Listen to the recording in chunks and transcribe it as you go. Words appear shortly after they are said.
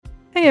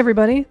Hey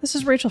everybody, this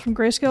is Rachel from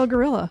Grayscale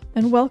Gorilla,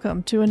 and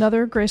welcome to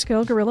another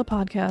Grayscale Gorilla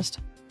podcast.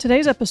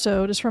 Today's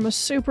episode is from a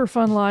super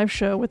fun live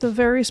show with a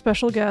very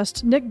special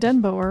guest, Nick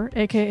Denboer,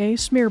 aka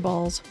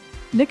Smearballs.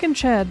 Nick and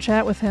Chad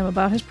chat with him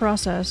about his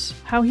process,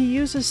 how he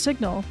uses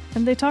Signal,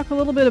 and they talk a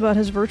little bit about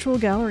his virtual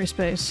gallery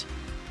space.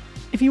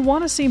 If you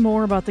want to see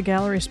more about the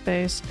gallery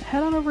space,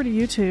 head on over to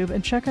YouTube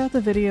and check out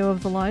the video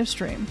of the live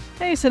stream.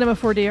 Hey Cinema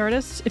 4D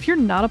artists, if you're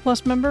not a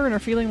Plus member and are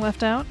feeling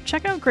left out,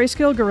 check out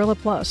Grayscale Gorilla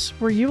Plus,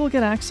 where you will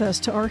get access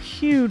to our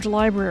huge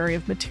library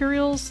of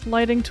materials,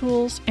 lighting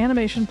tools,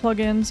 animation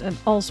plugins, and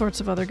all sorts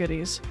of other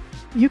goodies.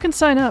 You can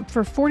sign up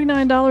for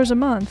 $49 a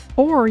month,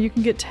 or you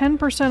can get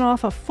 10%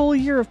 off a full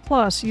year of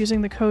Plus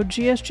using the code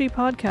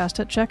GSGPodcast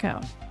at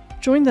checkout.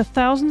 Join the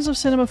thousands of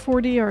Cinema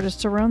 4D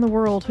artists around the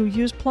world who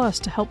use Plus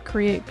to help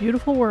create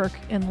beautiful work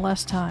in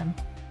less time.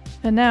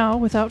 And now,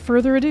 without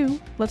further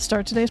ado, let's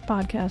start today's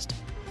podcast.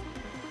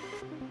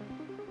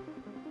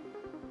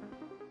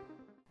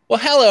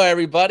 Well, hello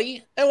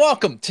everybody, and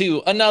welcome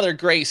to another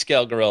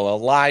Grayscale Gorilla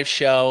live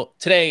show.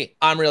 Today,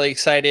 I'm really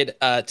excited.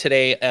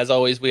 Today, as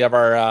always, we have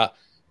our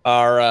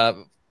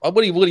what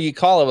do you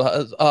call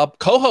it?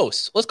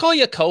 Co-host. Let's call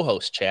you a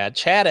co-host, Chad.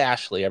 Chad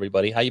Ashley,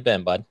 everybody. How you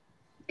been, bud?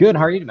 Good.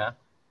 How are you, man?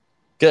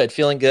 Good,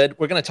 feeling good.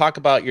 We're going to talk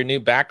about your new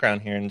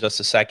background here in just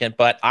a second,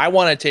 but I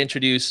wanted to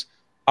introduce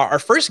our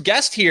first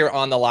guest here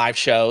on the live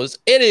shows.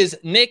 It is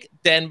Nick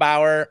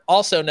Denboer,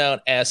 also known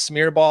as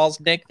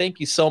Smearballs. Nick, thank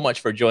you so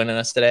much for joining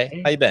us today.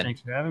 Hey, how you been? Thanks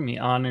for having me.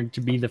 Honored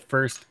to be the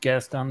first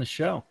guest on the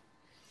show.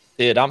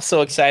 Dude, I'm so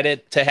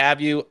excited to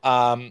have you.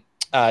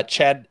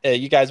 Chad,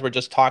 you guys were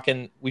just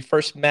talking. We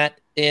first met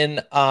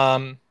in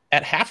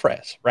at Half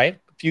Res, right?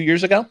 A few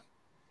years ago.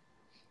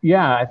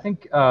 Yeah, I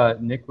think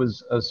Nick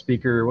was a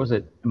speaker. It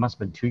must have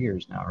been 2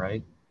 years now,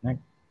 right? Nick,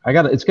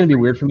 it's going to be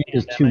weird for me.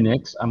 There's two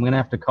Nicks. I'm going to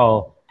have to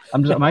call. I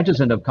might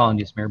just end up calling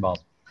you Smearballs.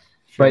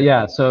 Sure. But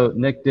yeah, so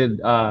Nick did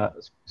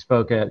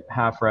spoke at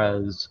Half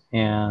Res,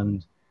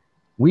 and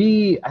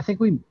I think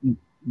we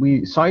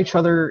saw each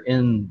other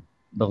in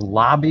the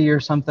lobby or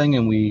something,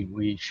 and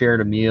we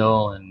shared a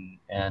meal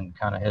and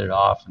kind of hit it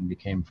off and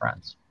became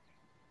friends.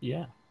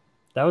 Yeah,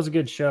 that was a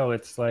good show.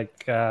 It's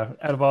like out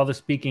of all the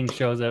speaking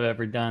shows I've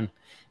ever done,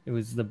 it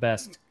was the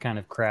best kind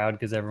of crowd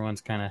because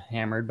everyone's kind of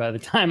hammered by the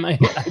time I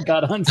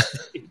got on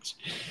stage.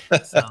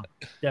 So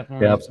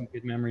definitely have some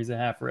good memories of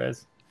Half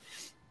Res.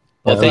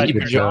 Well, thank you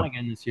for joining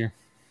again this year.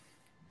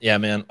 Yeah,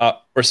 man.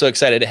 We're so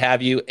excited to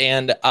have you.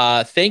 And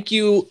thank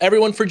you,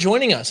 everyone, for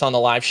joining us on the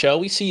live show.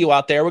 We see you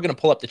out there. We're going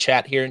to pull up the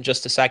chat here in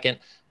just a second.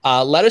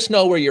 Let us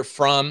know where you're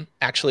from.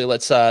 Actually,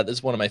 this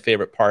is one of my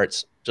favorite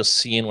parts, just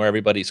seeing where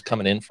everybody's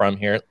coming in from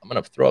here. I'm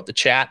going to throw up the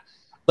chat.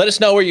 Let us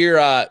know where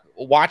you're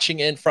watching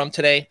in from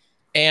today.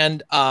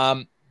 And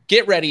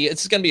get ready.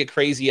 It's going to be a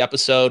crazy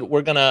episode.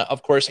 We're going to,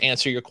 of course,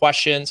 answer your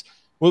questions.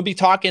 We'll be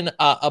talking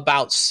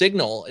about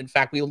Signal. In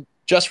fact, we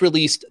just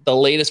released the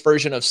latest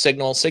version of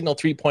Signal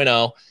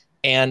 3.0.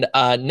 And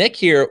Nick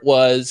here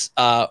was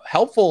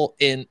helpful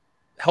in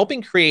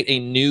helping create a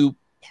new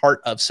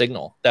part of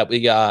Signal that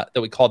we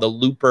call the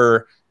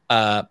Looper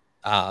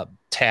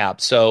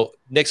tab. So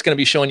Nick's going to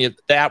be showing you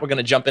that. We're going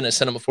to jump into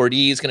Cinema 4D.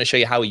 He's going to show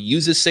you how he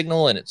uses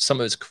Signal and some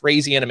of his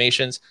crazy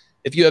animations.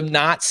 If you have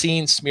not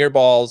seen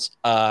Smearballs'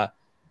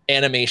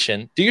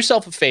 animation, do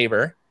yourself a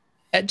favor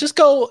and just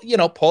go,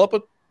 pull up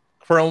a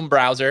Chrome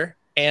browser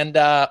and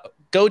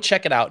go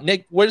check it out.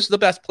 Nick, where's the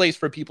best place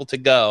for people to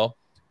go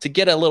to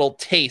get a little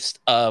taste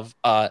of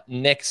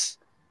Nick's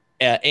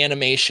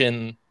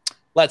animation?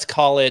 Let's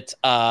call it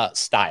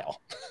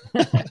style.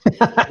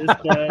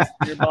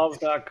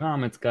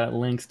 Smearballs.com. It's got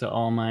links to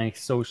all my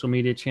social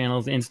media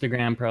channels.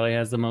 Instagram probably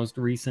has the most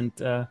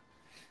recent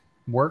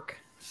work,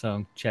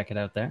 so check it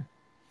out there.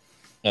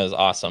 That was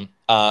awesome.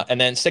 And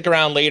then stick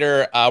around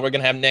later. We're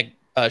going to have Nick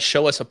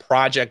show us a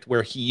project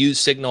where he used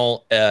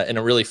Signal in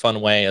a really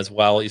fun way as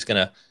well. He's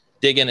going to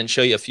dig in and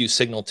show you a few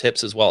Signal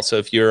tips as well. So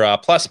if you're a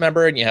Plus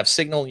member and you have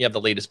Signal, you have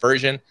the latest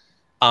version,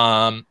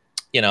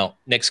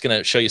 Nick's going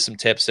to show you some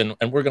tips and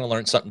we're going to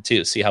learn something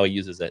too, see how he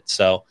uses it.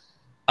 So,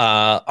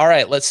 all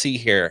right, let's see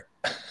here.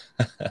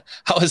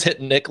 How is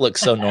it Nick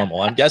looks so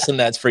normal? I'm guessing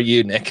that's for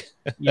you, Nick.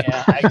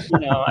 Yeah,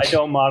 I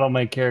don't model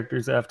my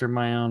characters after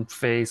my own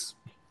face.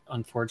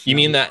 Unfortunately, you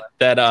mean that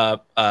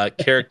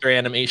character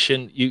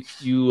animation? You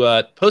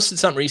posted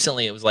something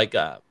recently. It was like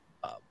a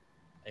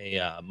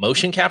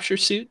motion capture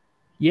suit.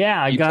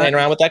 Yeah, you playing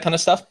around with that kind of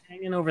stuff.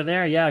 Hanging over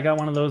there. Yeah, I got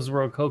one of those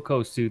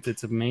Rococo suits.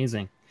 It's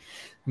amazing.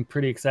 I'm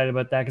pretty excited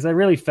about that because I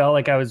really felt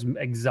like I was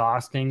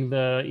exhausting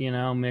the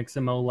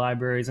Mixamo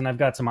libraries, and I've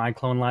got some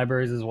iClone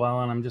libraries as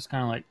well, and I'm just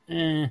kind of like,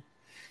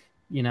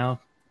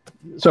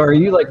 So are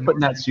you like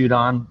putting that suit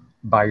on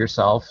by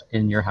yourself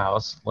in your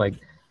house, like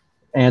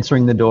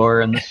answering the door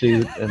in the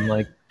suit and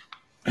like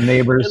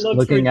neighbors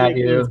looking at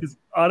you?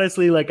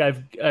 Honestly, like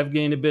I've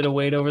gained a bit of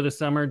weight over the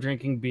summer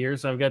drinking beer,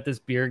 so I've got this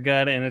beer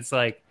gut, and it's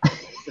like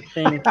the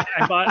thing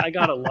I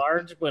got a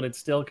large, but it's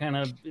still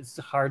it's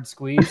a hard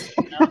squeeze.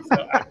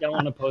 So I don't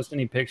want to post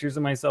any pictures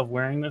of myself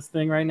wearing this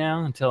thing right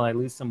now until I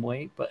lose some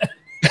weight. But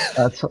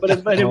But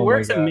it oh my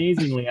works God.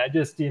 amazingly. I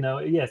just,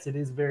 yes, it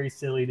is very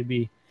silly to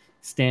be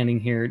standing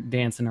here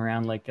dancing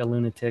around like a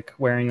lunatic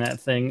wearing that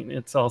thing.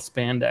 It's all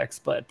spandex,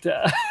 but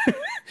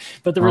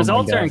but the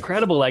results are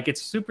incredible. Like,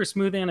 it's super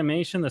smooth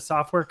animation. The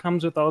software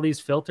comes with all these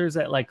filters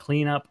that like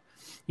clean up,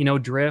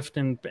 drift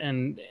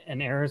and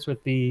errors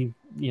with the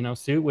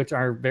suit, which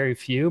are very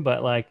few,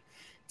 but like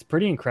it's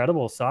pretty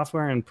incredible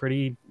software and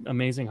pretty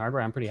amazing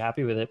hardware. I'm pretty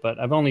happy with it, but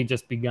I've only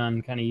just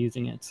begun kind of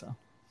using it. So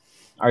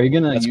are you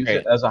gonna use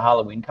it as a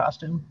Halloween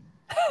costume?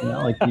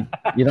 Like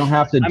you don't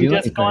have to do anything.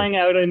 I'm just going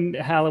out in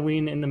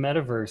Halloween in the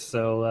metaverse,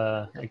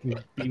 so I can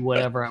be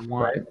whatever I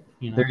want. Right.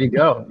 There you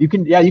go. You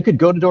could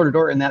go door to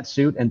door in that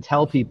suit and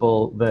tell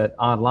people that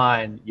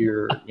online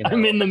you're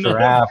I'm in the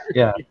giraffe.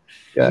 Yeah.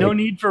 No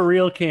need for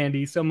real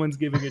candy. Someone's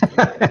giving it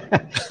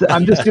to me.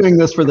 I'm just doing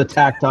this for the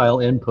tactile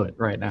input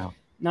right now.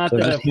 Not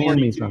that a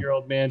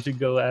 42-year-old man should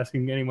go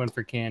asking anyone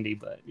for candy,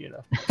 but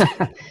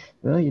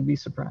well, you'd be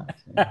surprised.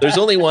 There's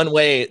only one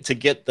way to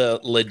get the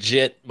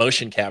legit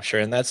motion capture,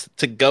 and that's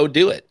to go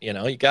do it. You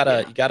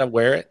gotta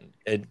wear it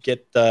and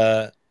get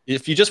the.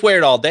 If you just wear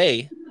it all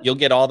day, you'll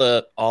get all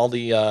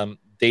the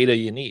data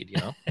you need.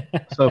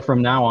 So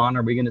from now on,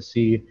 are we going to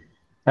see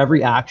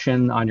every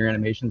action on your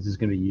animations is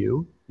going to be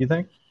you? You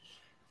think?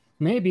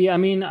 Maybe. I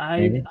mean,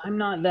 I'm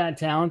not that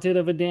talented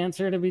of a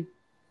dancer, to be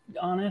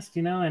honest,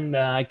 and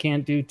I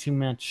can't do too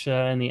much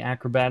in the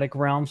acrobatic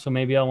realm, so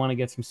maybe I want to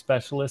get some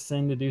specialists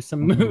in to do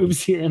some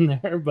moves here and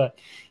there. But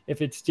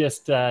if it's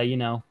just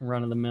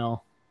run of the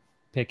mill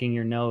picking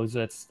your nose,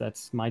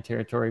 that's my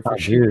territory for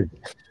sure. Dude.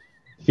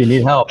 If you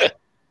need help,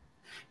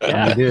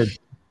 yeah, dude.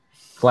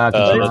 Flat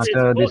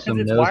cool, do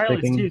some nose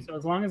picking too, so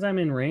as long as I'm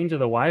in range of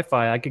the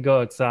Wi-Fi, I could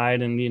go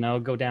outside and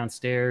go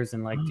downstairs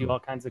and do all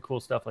kinds of cool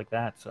stuff like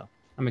that. So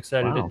I'm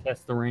excited to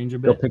test the range a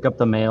bit. Go pick up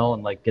the mail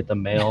and get the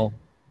mail.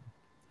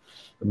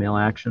 The mail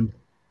action.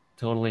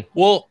 Totally.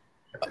 Well,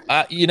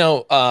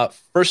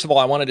 first of all,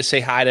 I wanted to say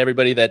hi to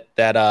everybody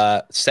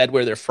that said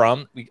where they're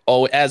from.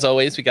 As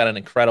always, we got an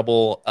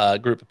incredible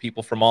group of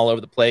people from all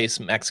over the place: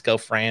 Mexico,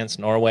 France,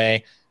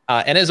 Norway,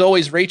 and as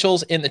always,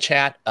 Rachel's in the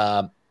chat,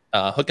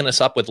 hooking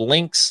us up with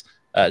links.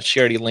 She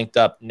already linked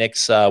up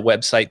Nick's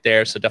website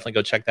there, so definitely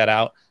go check that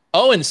out.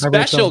 Oh, and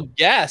special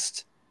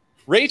guest,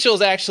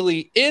 Rachel's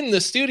actually in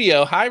the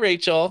studio. Hi,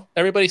 Rachel.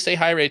 Everybody say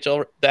hi,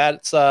 Rachel.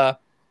 That's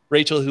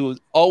Rachel, who's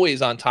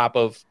always on top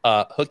of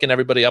hooking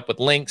everybody up with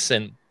links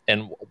and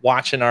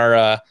watching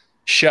our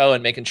show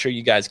and making sure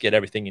you guys get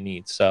everything you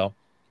need. So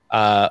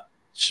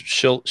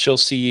she'll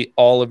see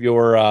all of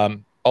your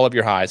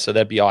highs. So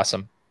that'd be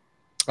awesome.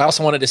 I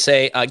also wanted to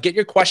say, get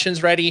your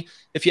questions ready.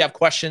 If you have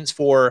questions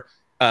for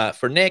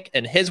Nick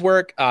and his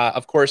work,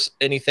 of course,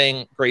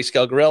 anything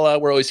Grayscale Gorilla,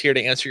 we're always here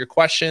to answer your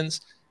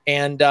questions.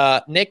 And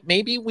Nick,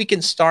 maybe we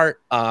can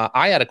start.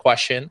 I had a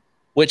question,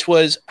 which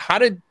was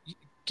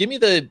give me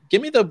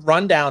the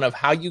rundown of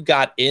how you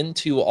got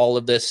into all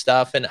of this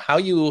stuff and how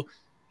you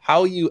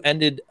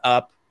ended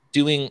up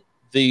doing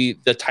the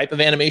type of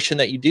animation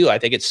that you do. I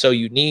think it's so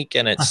unique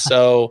and it's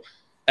so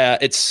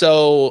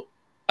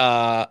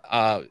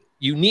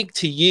unique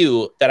to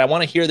you that I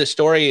want to hear the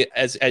story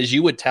as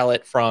you would tell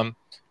it from,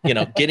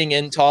 getting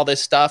into all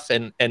this stuff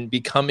and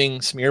becoming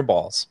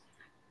Smearballs.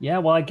 Yeah,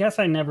 well, I guess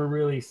I never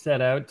really set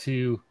out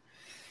to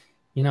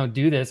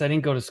do this. I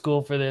didn't go to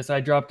school for this. I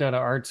dropped out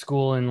of art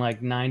school in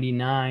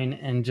 99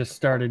 and just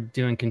started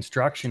doing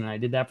construction. And I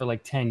did that for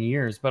 10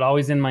 years, but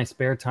always in my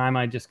spare time,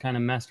 I just kind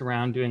of messed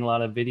around doing a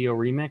lot of video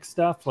remix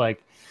stuff,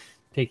 like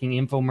taking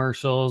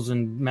infomercials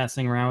and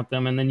messing around with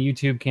them. And then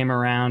YouTube came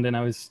around and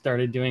I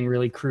started doing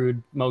really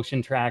crude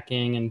motion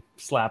tracking and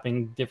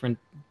slapping different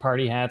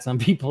party hats on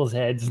people's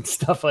heads and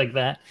stuff like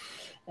that.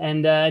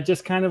 And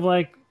just kind of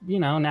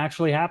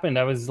naturally happened.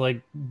 I was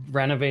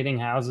renovating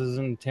houses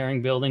and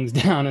tearing buildings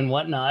down and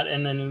whatnot.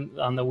 And then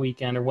on the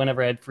weekend or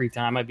whenever I had free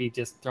time, I'd be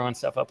just throwing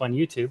stuff up on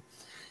YouTube.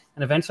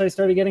 And eventually I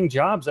started getting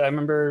jobs. I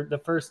remember the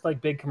first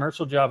big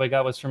commercial job I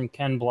got was from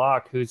Ken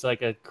Block, who's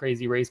a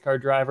crazy race car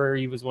driver.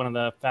 He was one of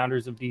the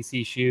founders of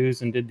DC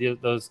Shoes and did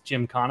those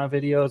Gymkhana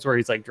videos where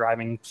he's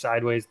driving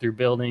sideways through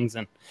buildings.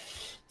 And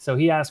so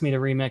he asked me to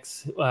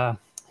remix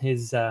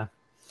his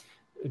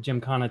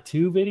Gymkhana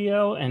 2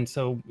 video, and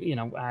so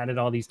I added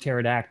all these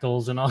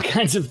pterodactyls and all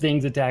kinds of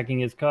things attacking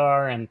his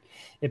car, and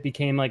it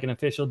became an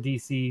official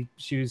DC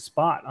Shoes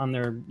spot on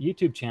their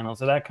YouTube channel.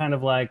 So that kind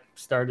of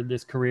started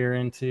this career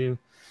into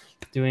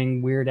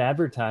doing weird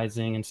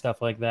advertising and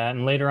stuff like that.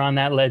 And later on,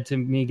 that led to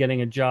me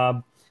getting a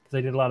job because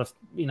I did a lot of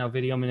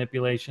video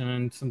manipulation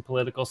and some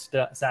political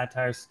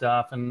satire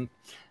stuff, and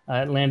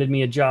it landed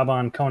me a job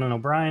on Conan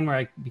O'Brien, where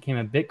I became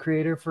a bit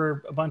creator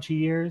for a bunch of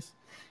years.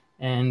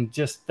 And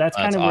just that's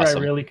kind of awesome.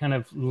 Where I really kind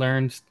of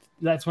learned.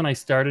 That's when I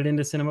started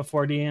into Cinema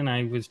 4D, and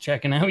I was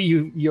checking out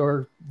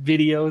your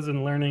videos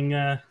and learning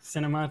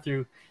cinema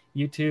through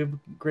YouTube,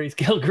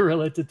 Grayscale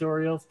Gorilla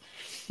tutorials.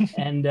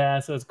 And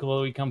so it's cool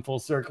that we come full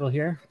circle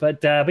here.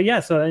 But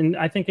yeah, so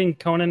I think in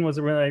Conan was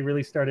where I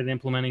really started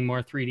implementing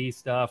more 3D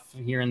stuff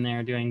here and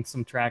there, doing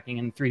some tracking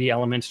and 3D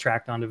elements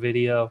tracked onto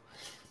video.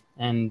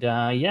 And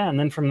and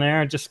then from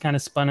there, I just kind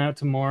of spun out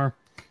to more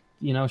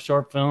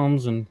short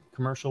films and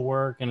commercial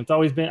work. And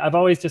I've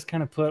always just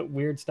kind of put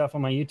weird stuff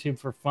on my YouTube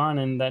for fun,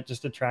 and that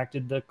just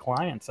attracted the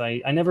clients.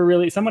 I never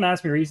really, someone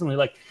asked me recently,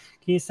 like,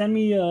 can you send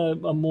me a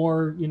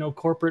more,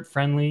 corporate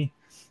friendly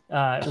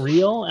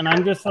reel? And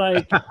I'm just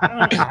like, I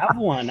don't have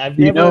one.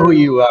 You know who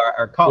you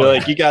are calling. You're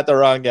like, you got the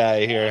wrong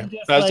guy here.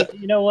 Like,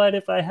 you know what?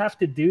 If I have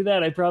to do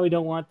that, I probably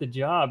don't want the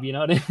job. You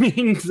know what I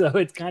mean? So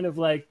it's kind of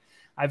like,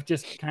 I've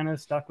just kind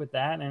of stuck with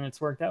that, and it's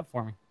worked out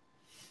for me.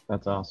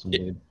 That's awesome,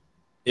 dude.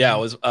 Yeah,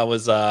 I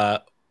was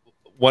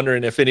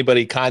wondering if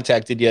anybody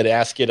contacted you to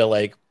ask you to,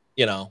 like,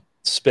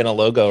 spin a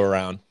logo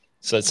around.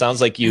 So it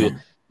sounds like you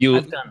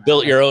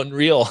built your own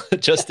reel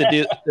just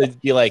to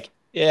be like,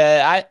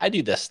 yeah, I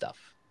do this stuff.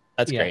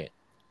 That's great.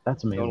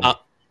 That's amazing.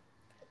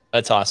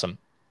 That's awesome.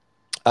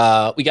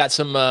 We got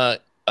some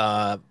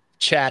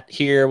chat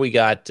here. We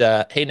got,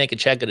 hey, Nick and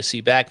Chad, good to see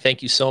you back.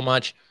 Thank you so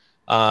much.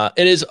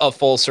 It is a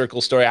full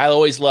circle story. I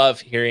always love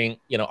hearing,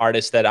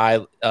 artists that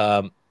I,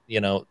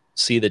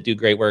 see that do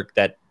great work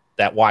that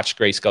watch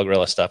Grayscale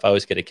Gorilla stuff. I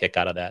always get a kick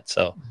out of that.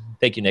 So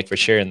thank you, Nick, for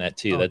sharing that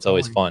too. That's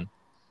always fun.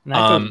 And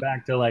that goes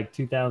back to like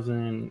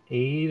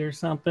 2008 or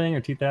something, or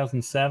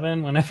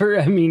 2007,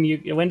 whenever,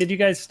 when did you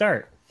guys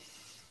start?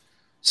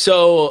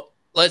 So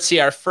let's see,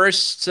 our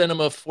first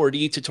Cinema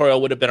 4D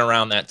tutorial would have been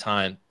around that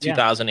time,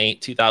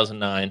 2008,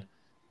 2009.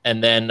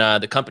 And then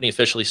the company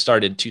officially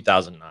started in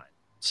 2009.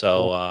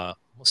 So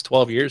almost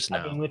 12 years now.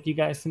 I've been with you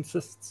guys since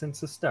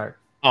the start.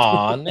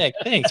 Aw, Nick,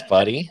 thanks,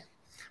 buddy.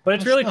 But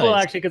it's really cool,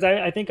 actually, because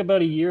I think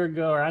about a year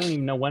ago, or I don't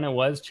even know when it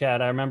was,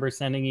 Chad, I remember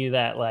sending you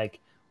that like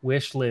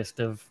wish list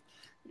of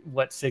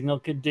what Signal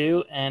could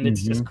do. And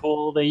it's just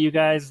cool that you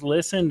guys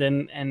listened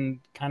and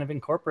kind of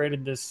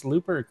incorporated this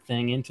looper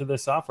thing into the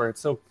software.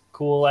 It's so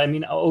cool. I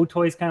mean,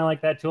 Otoy's kind of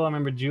like that too. I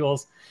remember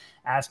Jules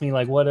asked me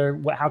like,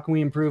 how can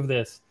we improve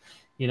this?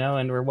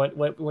 Or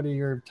what are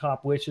your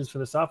top wishes for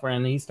the software?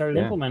 And he started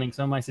implementing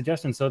some of my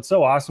suggestions. So it's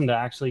so awesome to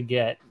actually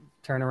get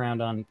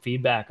turnaround on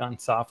feedback on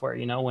software.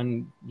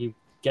 When you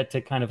get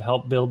to kind of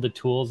help build the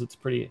tools, it's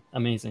pretty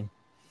amazing.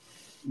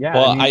 Yeah.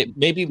 Well,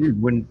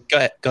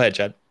 go ahead,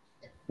 Chad.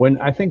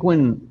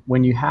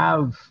 When you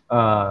have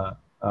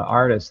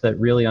artists that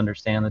really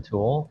understand the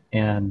tool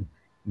and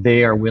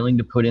they are willing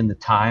to put in the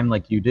time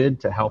like you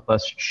did to help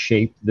us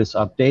shape this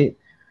update,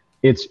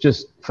 it's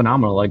just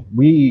phenomenal. Like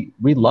we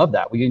love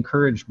that. We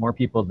encourage more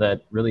people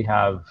that really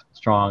have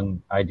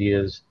strong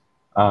ideas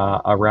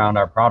around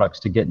our products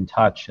to get in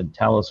touch and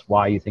tell us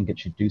why you think it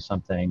should do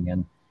something.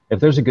 And if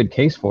there's a good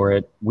case for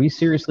it, we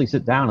seriously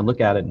sit down and look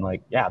at it and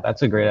like, yeah,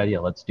 that's a great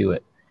idea. Let's do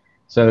it.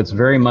 So it's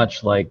very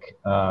much like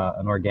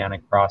an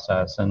organic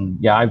process. And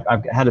yeah,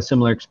 I've had a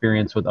similar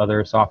experience with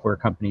other software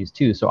companies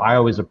too. So I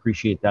always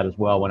appreciate that as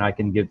well. When I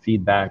can give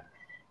feedback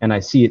and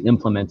I see it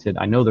implemented,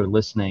 I know they're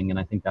listening, and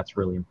I think that's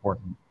really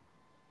important.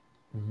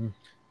 Mm-hmm.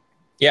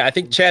 Yeah, I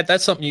think, Chad,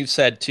 that's something you've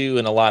said too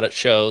in a lot of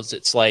shows.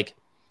 It's like,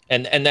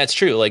 and that's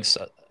true. Like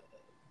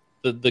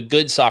the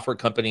good software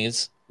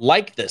companies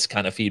like this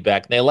kind of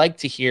feedback. They like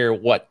to hear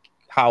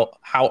how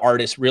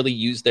artists really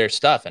use their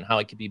stuff and how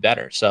it could be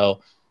better. So,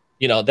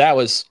 that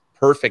was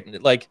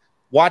perfect. Like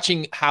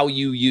watching how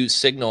you use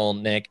Signal,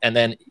 Nick, and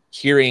then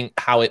hearing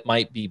how it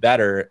might be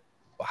better,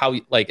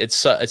 it's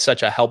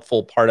such a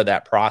helpful part of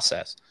that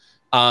process.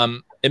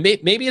 And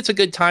maybe it's a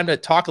good time to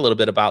talk a little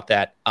bit about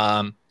that.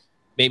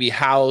 Maybe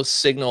how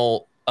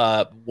Signal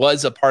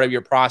was a part of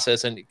your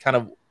process and kind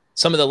of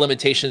some of the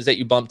limitations that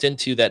you bumped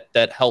into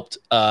that helped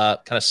kind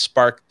of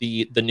spark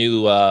the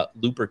new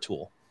looper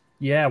tool.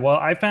 Yeah, well,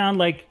 I found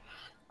like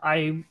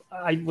I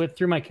went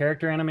through my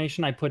character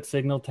animation. I put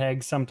signal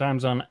tags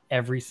sometimes on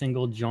every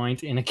single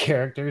joint in a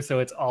character, so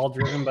it's all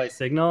driven by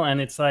signal. And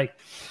it's like,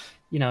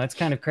 it's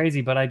kind of crazy,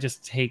 but I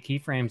just hate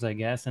keyframes, I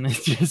guess. And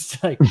it's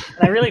just like,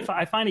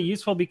 I find it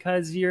useful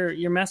because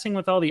you're messing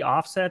with all the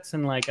offsets,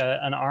 and like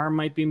an arm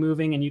might be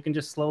moving, and you can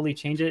just slowly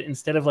change it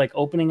instead of like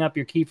opening up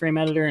your keyframe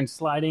editor and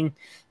sliding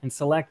and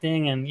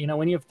selecting. And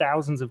when you have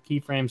thousands of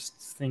keyframes,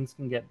 things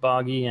can get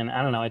boggy, and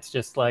I don't know. It's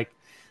just like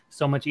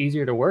so much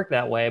easier to work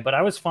that way. But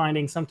I was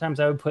finding sometimes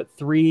I would put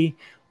 3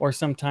 or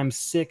sometimes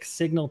 6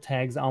 signal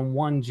tags on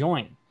one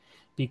joint,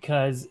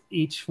 because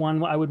each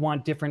one I would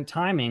want different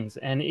timings.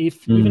 And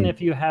even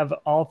if you have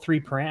all 3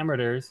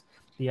 parameters,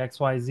 the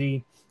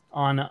XYZ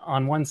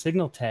on one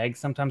signal tag,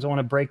 sometimes I want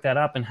to break that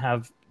up and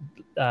have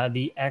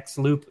the X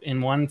loop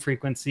in one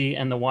frequency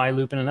and the Y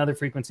loop in another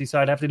frequency. So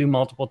I'd have to do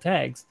multiple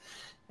tags.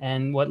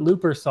 And what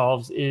Looper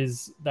solves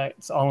is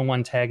that's all in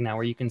one tag now,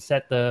 where you can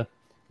set the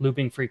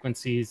looping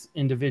frequencies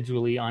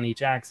individually on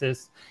each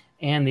axis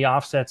and the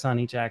offsets on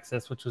each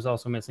axis, which was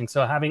also missing.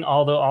 So having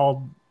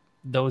all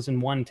those in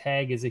one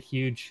tag is a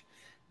huge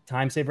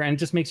time saver, and it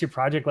just makes your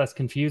project less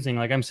confusing.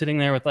 Like I'm sitting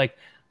there with like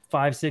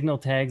 5 signal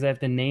tags. I have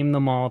to name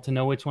them all to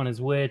know which one is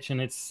which. And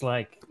it's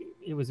like,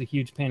 it was a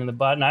huge pain in the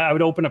butt. And I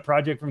would open a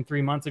project from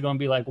 3 months ago and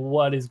be like,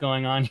 what is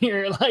going on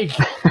here? Like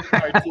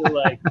hard to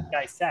like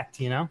dissect,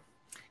 because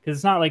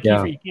it's not like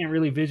you can't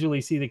really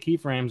visually see the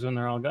keyframes when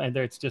they're all going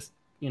there. It's just,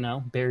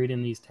 buried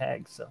in these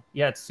tags. So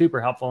yeah, it's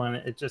super helpful, and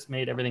it just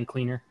made everything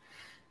cleaner.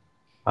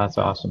 That's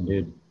awesome,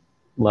 dude.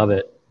 Love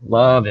it.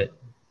 Love it.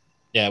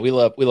 Yeah, we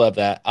love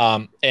that.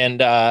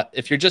 And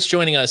if you're just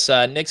joining us,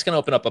 Nick's gonna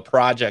open up a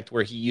project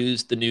where he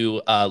used the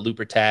new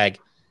looper tag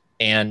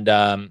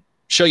and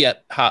show you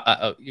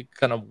how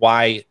kind of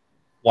why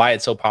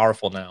it's so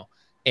powerful now.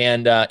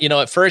 And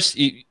at first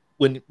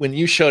when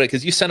you showed it,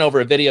 because you sent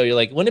over a video, you're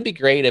like, wouldn't it be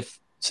great if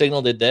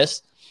Signal did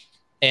this?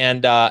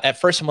 And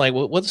at first I'm like,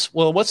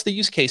 what's the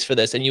use case for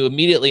this? And you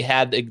immediately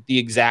had the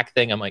exact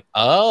thing. I'm like,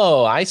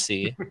 oh, I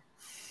see.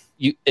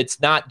 It's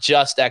not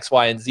just X,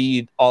 Y, and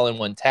Z all in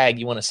one tag.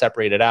 You want to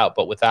separate it out,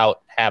 but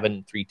without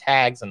having 3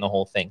 tags and the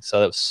whole thing. So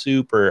that was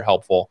super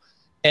helpful.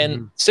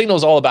 And Signal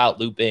is all about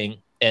looping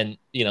and,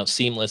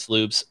 seamless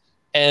loops.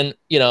 And,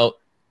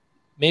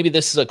 maybe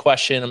this is a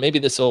question, or maybe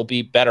this will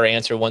be better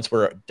answered once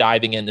we're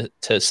diving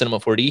into Cinema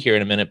 4D here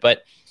in a minute.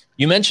 But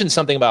you mentioned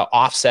something about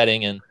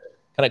offsetting and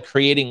kind of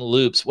creating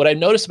loops. What I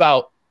noticed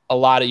about a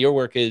lot of your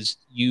work is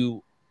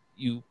you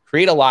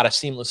create a lot of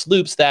seamless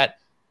loops that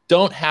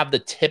don't have the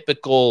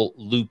typical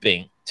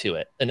looping to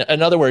it. And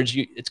in other words,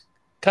 it's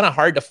kind of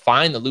hard to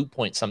find the loop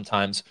point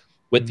sometimes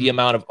with the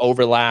amount of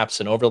overlaps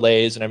and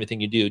overlays and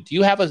everything you do. Do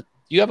you have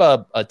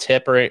a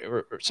tip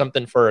or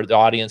something for the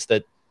audience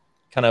that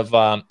kind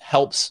of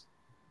helps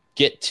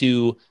get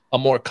to a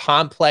more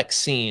complex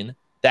scene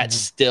that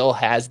still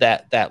has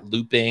that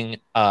looping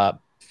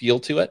feel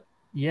to it?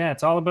 Yeah,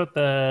 it's all about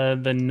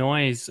the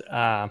noise.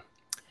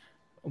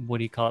 What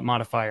do you call it?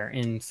 Modifier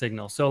in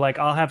Signal. So like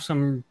I'll have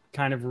some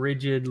kind of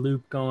rigid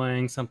loop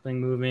going, something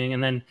moving,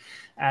 and then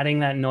adding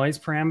that noise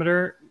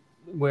parameter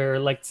where,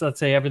 like, let's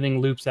say everything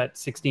loops at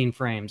 16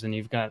 frames and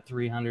you've got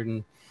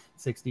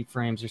 360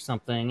 frames or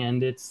something,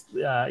 and it's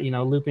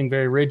looping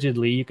very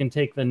rigidly. You can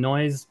take the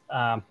noise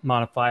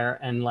modifier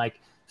and like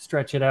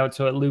stretch it out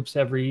so it loops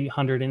every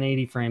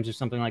 180 frames or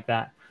something like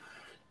that,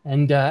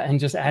 and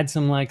just add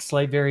some like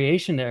slight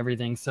variation to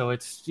everything, so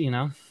it's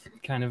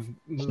kind of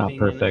moving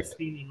in a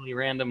seemingly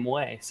random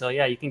way. So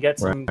yeah, you can get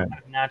some kind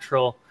of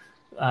natural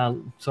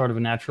sort of a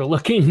natural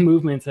looking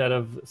movements out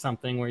of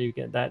something where you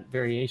get that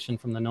variation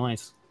from the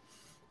noise.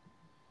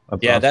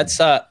 That's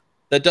awesome.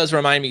 That does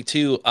remind me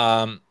too,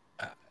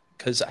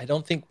 because I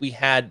don't think we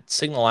had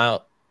Signal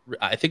out.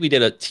 I think we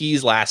did a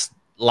tease last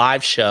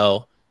live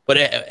show, but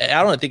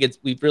I don't think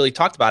we've really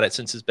talked about it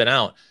since it's been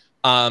out.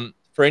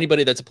 For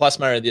anybody that's a Plus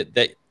member,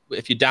 that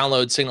if you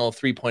download Signal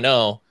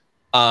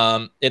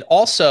 3.0, it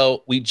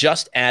also, we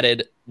just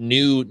added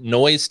new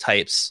noise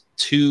types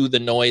to the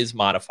noise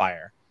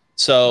modifier.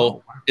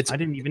 So I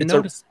didn't even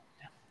notice.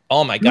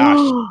 Oh my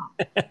gosh,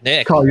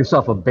 Nick! Call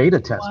yourself a beta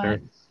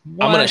tester.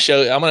 What?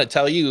 I'm gonna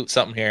tell you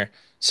something here.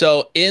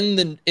 So in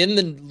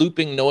the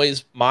looping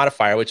noise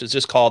modifier, which is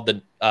just called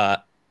I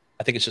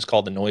think it's just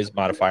called the noise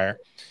modifier.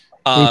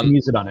 You can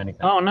use it on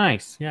anything. Oh,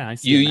 nice. Yeah, I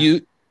see.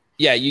 You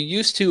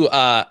used to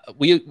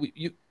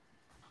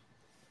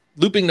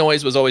looping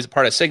noise was always a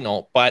part of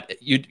Signal, but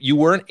you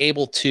weren't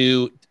able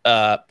to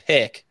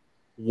pick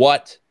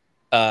what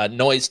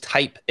noise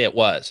type it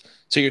was.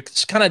 So you're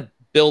kind of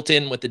built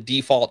in with the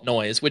default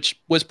noise, which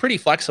was pretty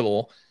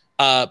flexible.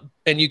 And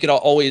you could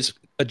always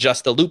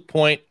adjust the loop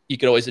point. You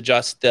could always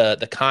adjust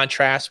the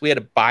contrast. We had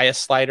a bias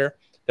slider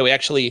that we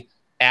actually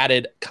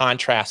added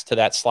contrast to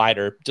that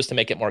slider just to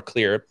make it more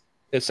clear.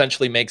 It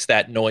essentially makes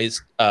that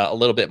noise a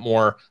little bit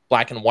more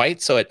black and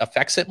white, so it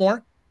affects it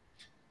more.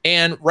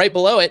 And right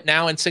below it,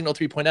 now in Signal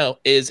 3.0,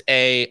 is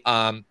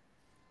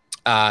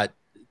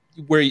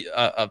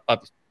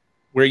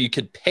where you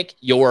could pick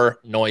your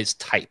noise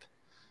type.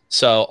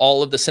 So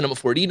all of the Cinema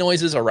 4D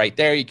noises are right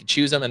there. You can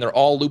choose them, and they're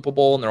all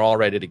loopable, and they're all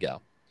ready to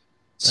go.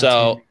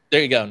 So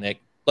there you go, Nick.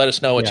 Let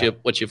us know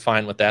what you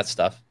find with that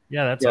stuff.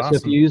 Yeah, that's awesome. So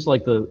if you use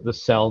like the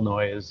cell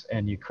noise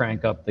and you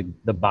crank up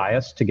the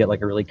bias to get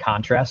like a really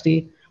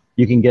contrasty,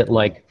 you can get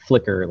like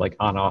flicker, like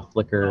on-off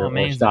flicker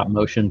or stop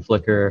motion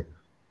flicker.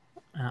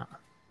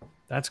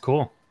 That's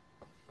cool.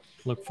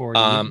 Look forward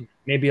to it.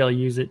 Maybe I'll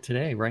use it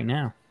today, right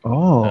now.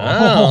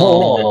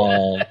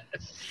 Oh.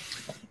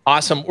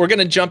 Awesome. We're going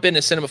to jump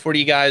into Cinema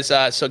 4D, guys.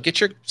 So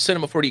get your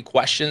Cinema 4D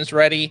questions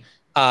ready.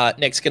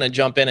 Nick's going to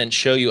jump in and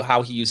show you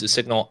how he uses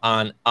Signal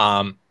on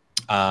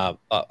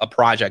a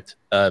project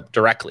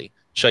directly.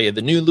 Show you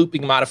the new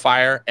looping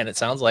modifier, and it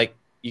sounds like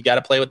you got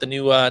to play with the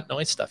new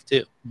noise stuff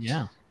too.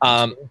 Yeah.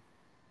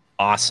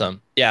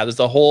 Awesome. Yeah, there's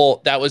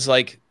that was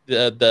like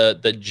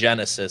the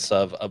genesis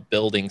of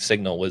building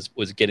Signal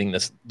was getting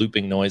this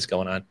looping noise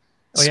going on.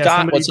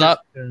 Scott, what's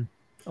up?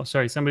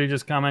 Somebody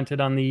just commented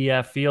on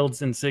the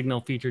fields and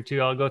Signal feature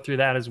too. I'll go through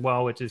that as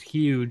well, which is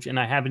huge, and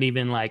I haven't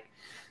even like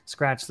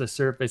scratched the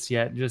surface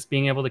yet. Just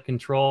being able to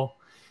control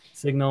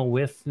Signal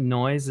with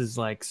noise is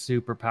like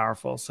super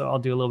powerful. So I'll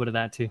do a little bit of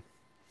that too.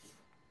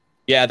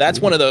 Yeah, that's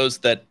one of those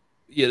that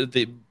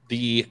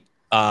the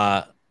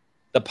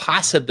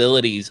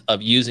possibilities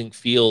of using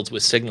fields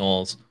with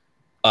signals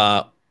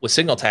with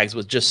signal tags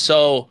was just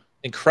so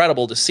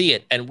incredible to see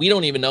it, and we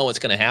don't even know what's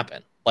going to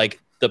happen. Like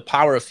the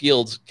power of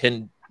fields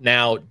can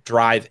now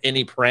drive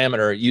any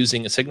parameter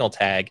using a signal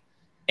tag,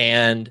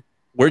 and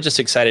we're just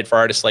excited for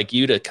artists like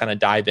you to kind of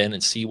dive in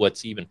and see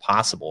what's even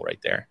possible right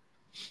there.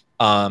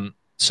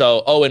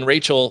 So, and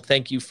Rachel,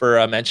 thank you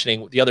for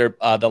mentioning the other,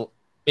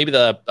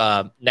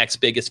 the next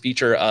biggest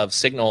feature of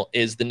Signal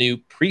is the new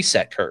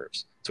preset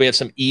curves. So we have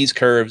some ease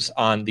curves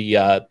on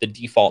the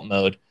default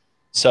mode.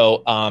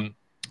 So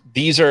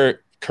these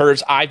are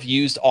curves I've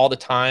used all the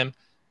time,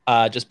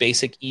 just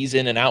basic ease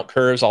in and out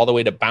curves, all the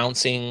way to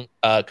bouncing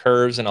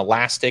curves and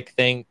elastic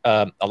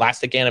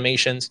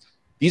animations.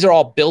 These are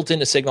all built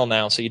into Signal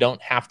now, so you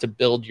don't have to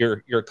build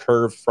your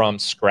curve from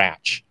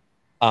scratch.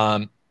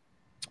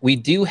 We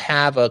do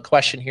have a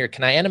question here.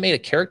 Can I animate a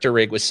character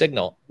rig with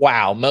Signal?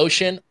 Wow,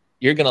 Motion,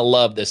 you're going to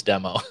love this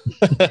demo.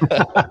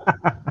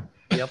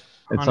 Yep.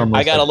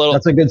 I got a little.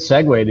 That's a good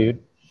segue, dude.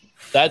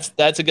 That's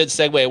a good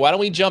segue. Why don't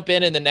we jump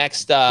in the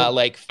next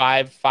like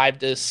 5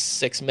 to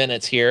 6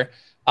 minutes here?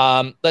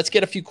 Let's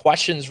get a few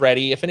questions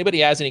ready. If anybody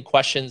has any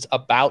questions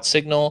about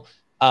Signal,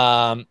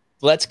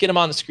 let's get them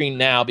on the screen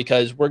now,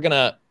 because we're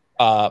going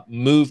to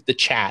move the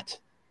chat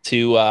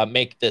to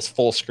make this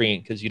full screen,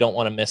 because you don't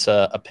want to miss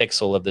a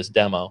pixel of this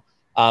demo.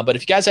 But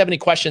if you guys have any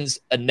questions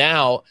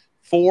now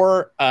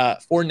for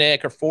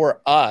Nick or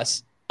for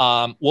us,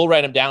 we'll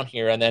write them down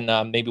here, and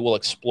then maybe we'll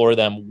explore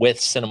them with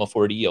Cinema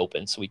 4D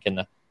open so we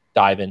can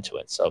dive into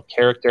it. So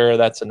character,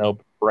 that's a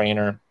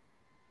no-brainer. I'm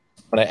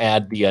going to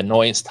add the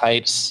noise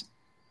types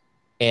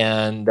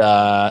and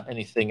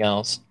anything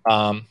else.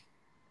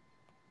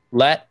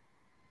 Let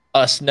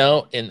us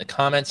know in the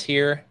comments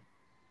here.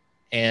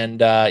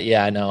 And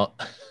yeah, I know.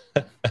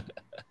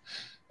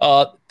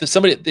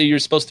 Somebody, you're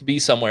supposed to be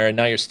somewhere and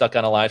now you're stuck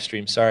on a live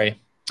stream. Sorry.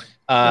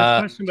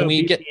 Can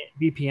we get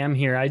BPM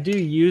here? I do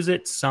use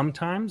it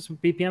sometimes,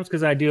 BPMs,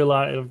 because I do a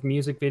lot of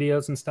music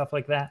videos and stuff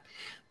like that.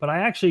 But I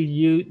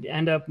actually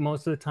end up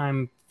most of the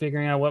time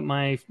figuring out what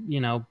my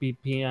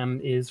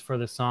BPM is for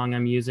the song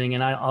I'm using,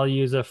 and I'll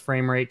use a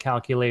frame rate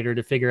calculator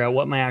to figure out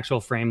what my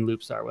actual frame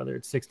loops are, whether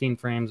it's 16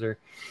 frames or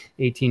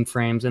 18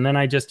 frames, and then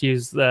I just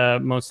use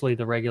mostly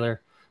the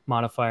regular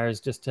modifiers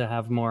just to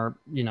have more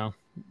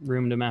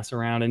room to mess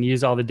around and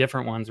use all the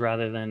different ones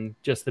rather than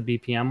just the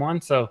BPM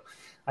one. So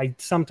I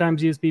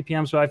sometimes use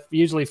BPM, so I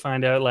usually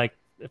find out like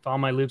if all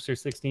my loops are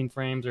 16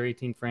 frames or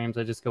 18 frames,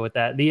 I just go with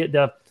that.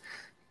 The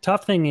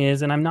tough thing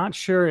is, and I'm not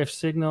sure if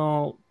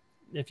Signal,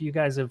 if you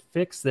guys have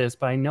fixed this,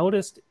 but I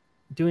noticed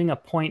doing a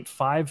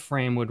 0.5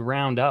 frame would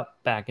round up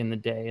back in the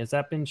day. Has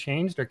that been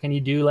changed, or can you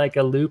do like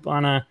a loop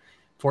on a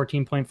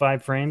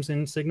 14.5 frames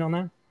in Signal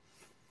now?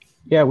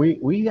 Yeah,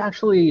 we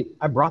actually,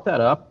 I brought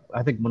that up,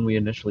 I think, when we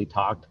initially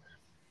talked,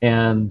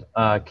 and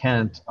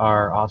Kent,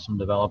 our awesome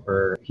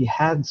developer, he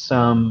had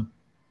some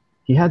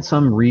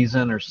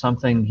reason or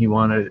something he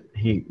wanted.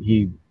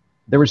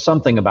 There was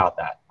something about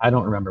that. I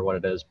don't remember what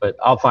it is, but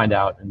I'll find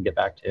out and get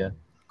back to you.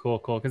 Cool.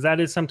 Because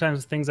that is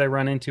sometimes things I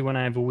run into when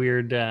I have a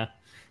weird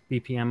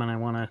BPM and I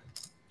want to,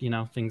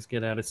 things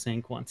get out of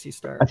sync once you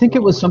start. I think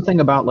it was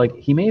something about, like,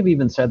 he may have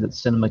even said that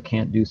Cinema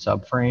can't do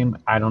subframe.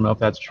 I don't know if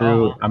that's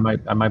true. I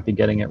might be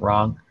getting it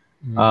wrong.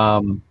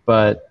 Mm-hmm.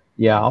 But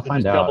yeah, I'll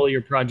find out. Double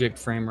your project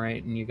frame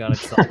rate and you got it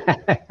solved.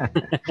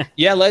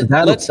 Yeah,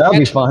 that'll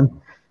be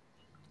fun.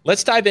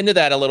 Let's dive into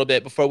that a little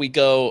bit before we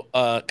go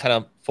kind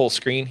of full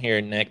screen here,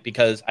 Nick,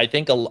 because I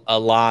think a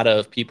lot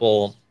of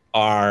people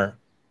are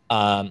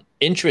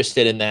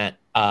interested in that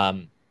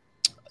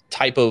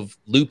type of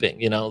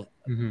looping,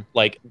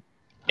 like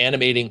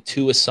animating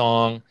to a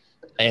song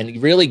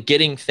and really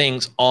getting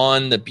things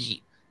on the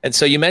beat. And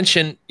so you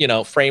mentioned,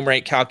 frame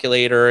rate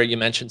calculator, you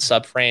mentioned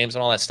subframes and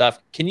all that stuff.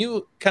 Can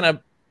you kind of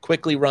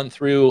quickly run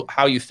through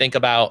how you think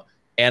about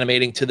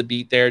animating to the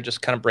beat there?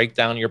 Just kind of break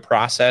down your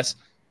process.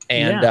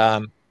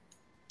 And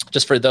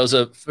just for those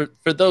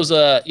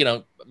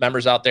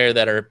members out there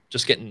that are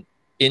just getting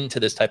into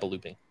this type of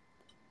looping.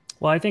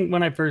 Well, I think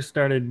when I first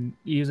started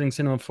using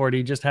Cinema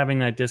 4D, just having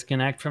that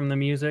disconnect from the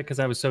music, because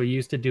I was so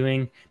used to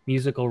doing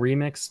musical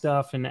remix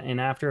stuff in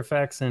After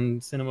Effects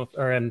and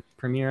and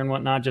Premiere and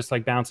whatnot, just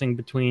like bouncing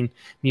between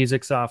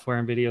music software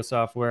and video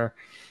software.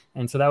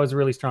 And so that was a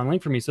really strong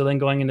link for me. So then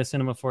going into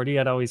Cinema 4D,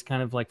 I'd always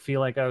kind of like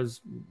feel like I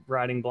was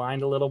riding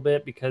blind a little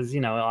bit because,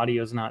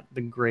 audio is not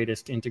the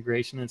greatest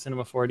integration in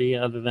Cinema 4D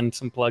other than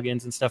some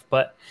plugins and stuff.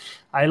 But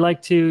I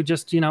like to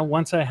just,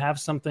 once I have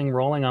something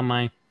rolling on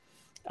my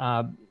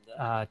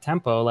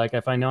tempo, like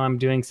if I know I'm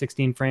doing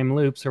 16 frame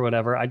loops or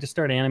whatever, I just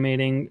start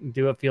animating,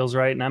 do what feels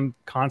right. And I'm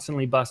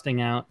constantly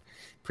busting out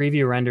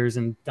preview renders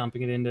and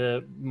dumping it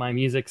into my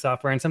music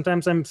software. And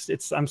sometimes I'm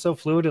so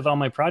fluid with all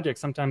my projects.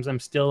 Sometimes I'm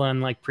still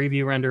on like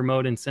preview render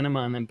mode in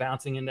Cinema and then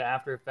bouncing into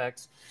After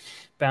Effects,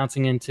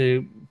 bouncing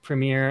into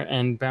Premiere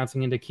and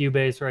bouncing into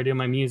Cubase where I do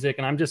my music.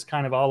 And I'm just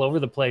kind of all over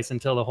the place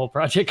until the whole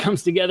project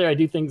comes together. I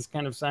do things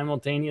kind of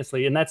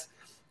simultaneously. And that's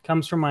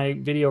comes from my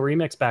video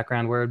remix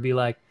background where it'd be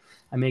like,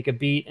 I make a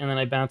beat and then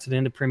I bounce it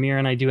into Premiere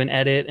and I do an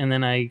edit and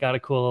then I got a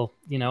cool,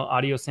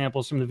 audio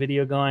samples from the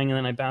video going and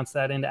then I bounce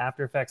that into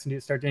After Effects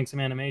and start doing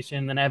some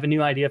animation. Then I have a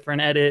new idea for an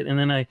edit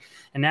and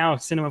now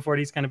Cinema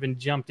 4D's kind of been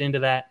jumped into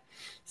that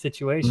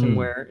situation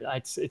where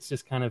it's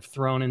just kind of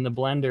thrown in the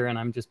blender and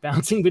I'm just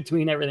bouncing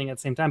between everything at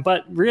the same time.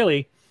 But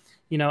really,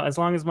 as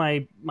long as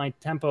my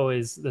tempo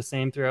is the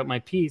same throughout my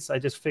piece, I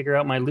just figure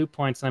out my loop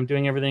points, and I'm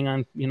doing everything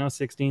on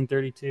 16,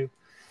 32,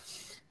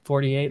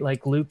 48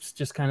 like loops,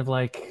 just kind of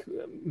like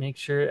make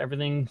sure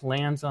everything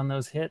lands on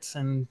those hits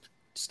and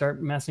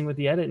start messing with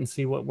the edit and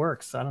see what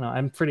works. I don't know.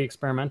 I'm pretty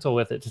experimental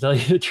with it, to tell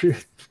you the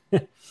truth.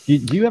 Do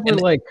you ever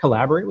like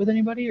collaborate with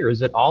anybody, or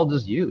is it all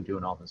just you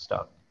doing all this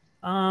stuff?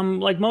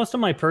 Like most of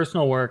my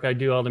personal work, I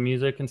do all the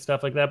music and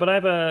stuff like that, but I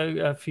have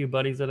a few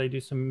buddies that I do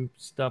some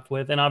stuff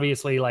with, and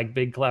obviously like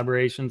big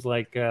collaborations,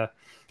 like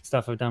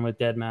stuff I've done with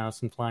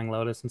Deadmau5 and Flying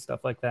Lotus and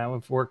stuff like that.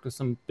 We've worked with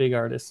some big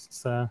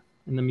artists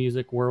in the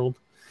music world,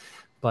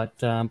 but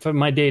for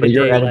my day-to-day, but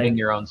you're editing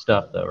your own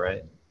stuff though,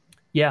 right?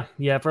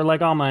 Yeah, for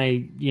like all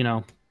my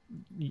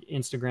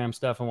Instagram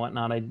stuff and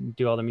whatnot, I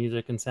do all the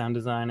music and sound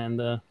design and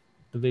the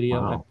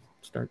video, Wow.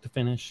 start to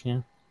finish.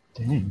 Yeah.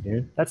 Dang,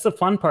 dude. That's the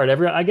fun part.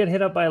 I get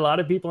hit up by a lot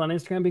of people on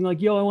Instagram being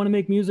like, yo, I want to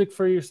make music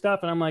for your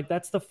stuff. And I'm like,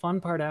 that's the fun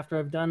part after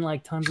I've done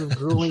like tons of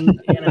grueling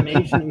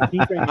animation and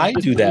keyframes. I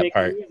do that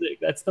part. Music.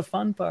 That's the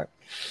fun part.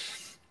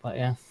 But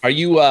yeah. Are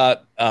you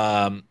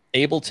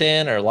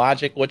Ableton or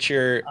Logic? What's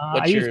your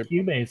I use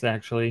Cubase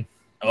actually.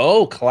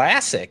 Oh,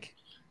 classic.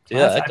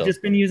 Yeah, I've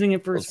just been using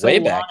it for so way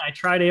long. back. I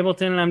tried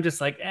Ableton and I'm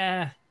just like,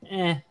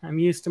 I'm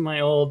used to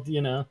my old,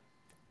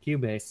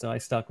 Cubase, so I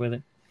stuck with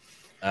it.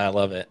 I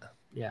love it.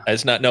 Yeah.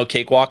 It's no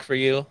cakewalk for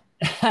you.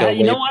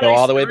 You know what? Go I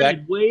all the way back.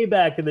 started way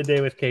back in the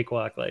day with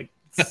Cakewalk. Like,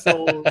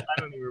 so I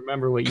don't even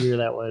remember what year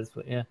that was,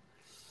 but yeah.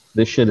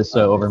 This shit is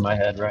so over my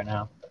head right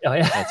now. Oh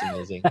yeah, That's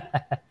amazing.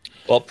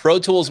 Well, Pro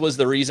Tools was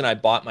the reason I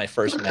bought my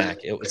first Mac.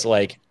 It was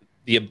like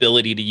the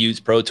ability to use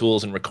Pro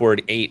Tools and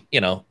record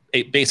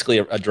basically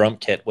a drum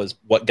kit was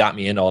what got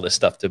me into all this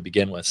stuff to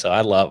begin with. So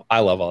I love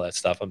all that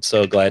stuff. I'm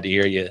so glad to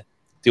hear you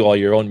do all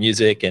your own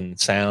music and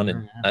sound,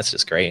 and that's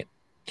just great.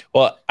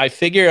 Well, I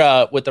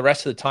figure with the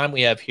rest of the time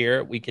we have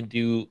here, we can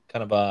do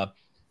kind of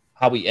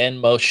how we end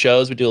most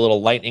shows. We do a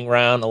little lightning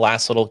round, the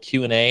last little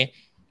Q&A.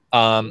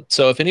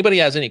 So if anybody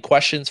has any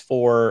questions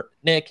for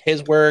Nick,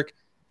 his work,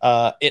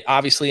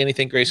 obviously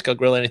anything Grayscale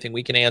Gorilla, anything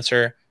we can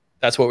answer,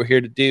 that's what we're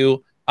here to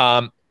do.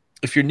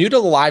 If you're new to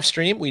the live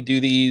stream, we do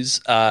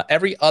these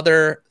every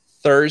other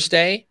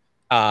Thursday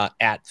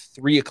at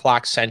 3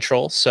 o'clock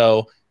Central.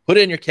 So put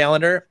it in your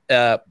calendar.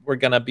 We're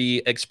going to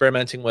be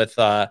experimenting with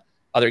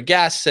other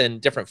guests and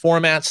different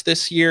formats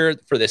this year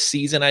for this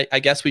season, I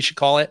guess we should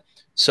call it.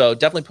 So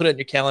definitely put it in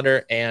your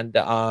calendar. And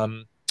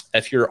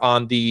if you're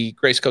on the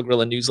Grayscale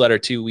Gorilla newsletter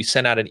too, we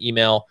send out an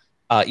email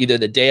either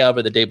the day of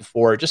or the day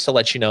before, just to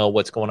let you know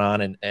what's going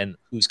on and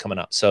who's coming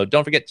up. So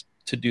don't forget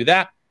to do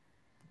that.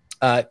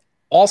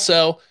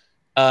 Also,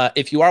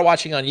 if you are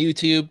watching on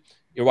YouTube,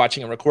 you're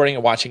watching a recording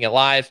or watching it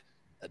live,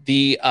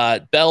 the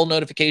bell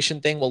notification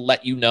thing will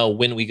let you know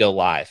when we go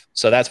live.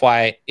 So that's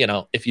why,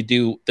 if you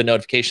do the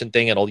notification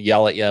thing, it'll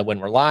yell at you when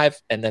we're live.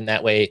 And then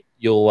that way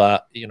you'll,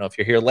 if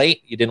you're here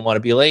late, you didn't want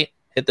to be late,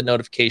 hit the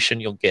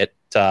notification, you'll get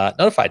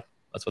notified.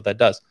 That's what that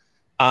does.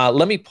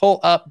 Let me pull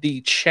up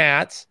the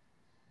chat.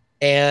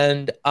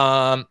 And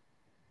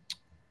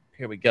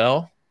here we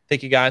go.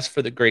 Thank you guys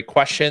for the great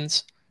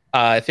questions.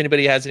 If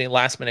anybody has any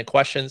last minute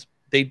questions,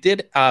 they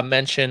did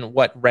mention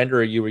what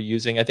renderer you were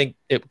using. I think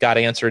it got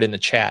answered in the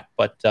chat,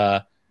 but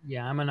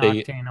yeah, I'm an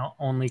Octane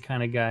only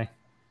kind of guy.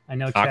 I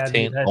know Chad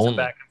has only. some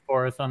back and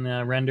forth on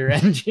the render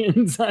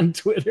engines on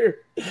Twitter,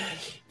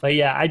 but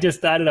yeah, I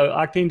don't know.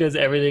 Octane does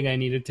everything I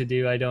needed to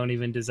do. I don't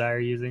even desire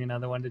using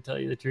another one, to tell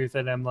you the truth,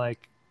 and I'm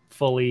like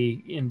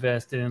fully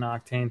invested in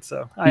Octane.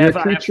 So You're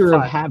a creature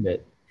of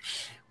habit.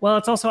 Well,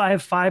 it's also, I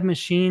have 5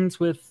 machines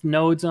with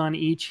nodes on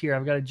each here.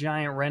 I've got a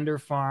giant render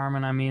farm,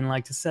 and I mean,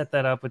 like, to set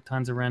that up with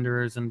tons of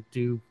renderers and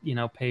do,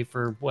 pay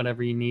for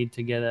whatever you need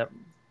to get a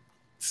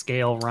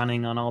scale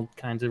running on all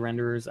kinds of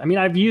renderers. I mean,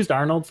 I've used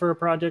Arnold for a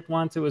project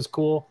once. It was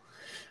cool.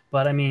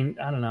 But I mean,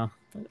 I don't know.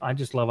 I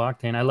just love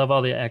Octane. I love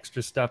all the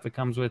extra stuff it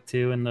comes with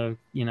too, and the,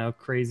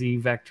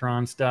 crazy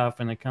Vectron stuff,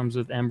 and it comes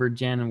with Ember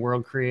Gen and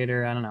World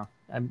Creator. I don't know.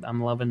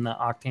 I'm loving the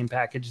Octane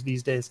package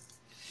these days.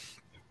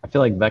 I feel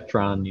like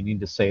Vectron, you need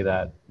to say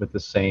that with the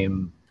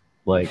same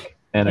like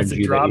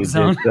energy drop that you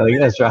zone. did. Like,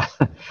 that's right.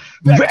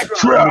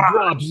 Vectron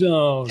drop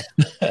zone.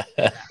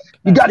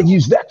 You got to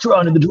use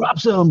Vectron in the drop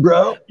zone,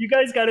 bro. You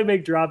guys got to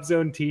make drop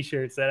zone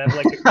T-shirts that have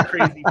like a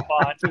crazy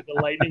font with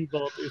a lightning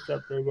bolt or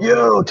something.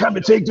 Yo, time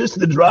to take this to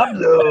the drop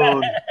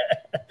zone.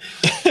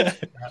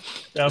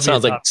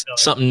 Sounds like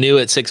something new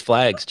at Six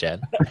Flags,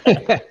 Chad.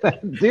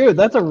 Dude,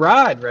 that's a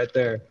ride right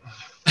there.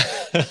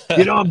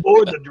 Get on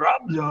board the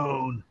drop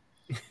zone.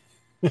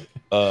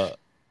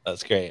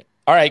 That's great.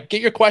 All right,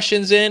 get your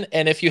questions in,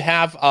 and if you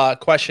have a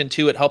question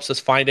too, it helps us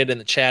find it in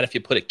the chat if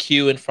you put a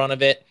Q in front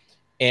of it,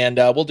 and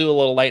we'll do a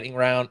little lightning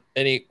round.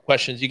 Any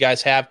questions you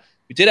guys have?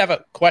 We did have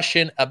a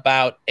question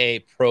about a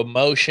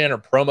promotion or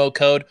promo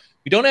code.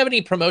 We don't have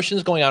any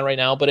promotions going on right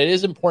now, but it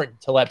is important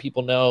to let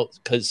people know,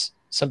 because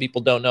some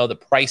people don't know the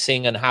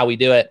pricing and how we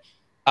do it.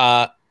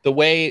 The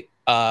way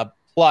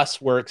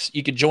Plus works,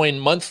 you could join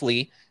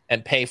monthly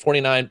and pay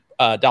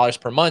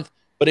 $49 per month.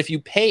 But if you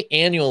pay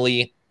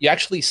annually, you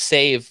actually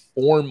save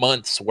 4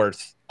 months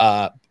worth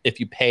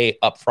if you pay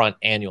upfront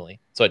annually.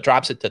 So it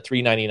drops it to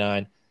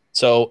 $3.99.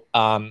 So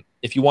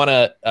if you want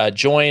to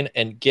join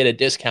and get a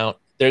discount,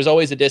 there's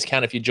always a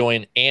discount if you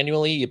join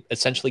annually. You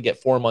essentially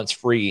get 4 months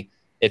free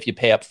if you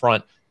pay up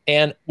front.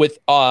 And with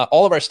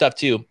all of our stuff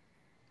too,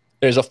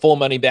 there's a full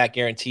money back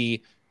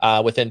guarantee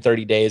within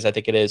 30 days, I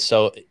think it is.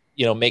 So,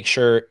 make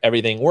sure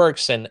everything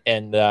works and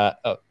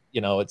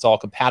it's all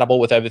compatible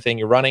with everything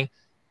you're running.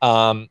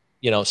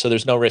 So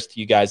there's no risk to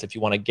you guys if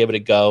you want to give it a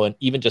go and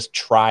even just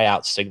try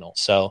out Signal.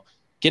 So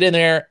get in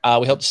there.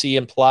 We hope to see you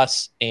in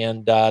Plus.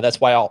 And that's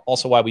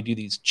why we do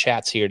these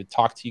chats here, to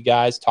talk to you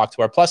guys, talk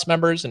to our Plus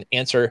members, and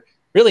answer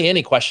really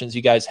any questions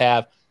you guys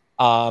have,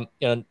 from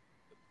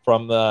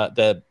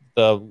the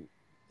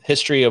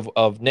history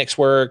of Nick's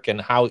work and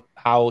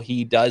how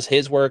he does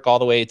his work, all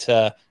the way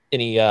to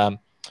any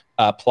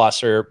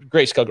Plus or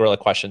Grayscale Gorilla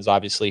questions,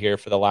 obviously, here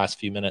for the last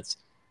few minutes.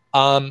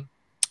 I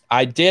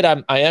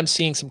am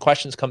seeing some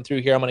questions come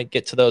through here. I'm going to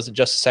get to those in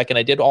just a second.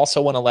 I did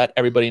also want to let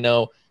everybody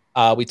know,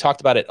 we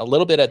talked about it a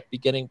little bit at the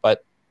beginning,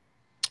 but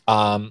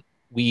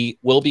we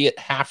will be at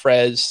Half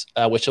Res,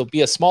 which will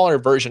be a smaller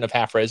version of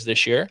Half Res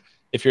this year.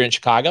 If you're in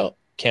Chicago,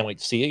 can't wait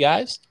to see you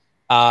guys.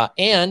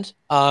 And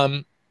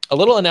a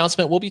little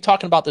announcement. We'll be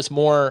talking about this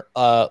more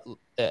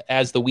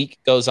as the week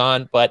goes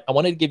on, but I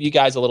wanted to give you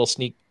guys a little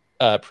sneak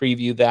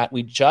preview that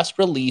we just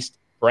released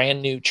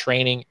brand new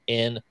training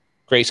in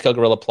Grayscale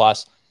Gorilla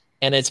Plus,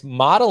 and it's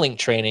modeling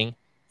training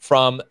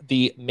from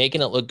the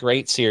Making It Look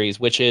Great series,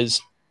 which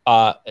is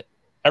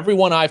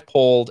everyone I've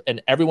polled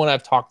and everyone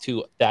I've talked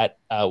to that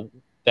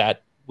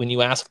when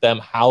you ask them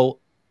how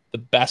the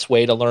best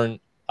way to learn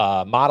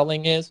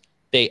modeling is,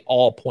 they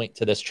all point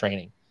to this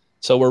training.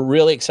 So we're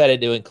really excited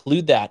to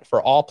include that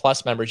for all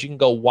Plus members. You can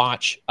go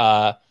watch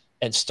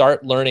and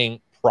start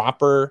learning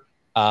proper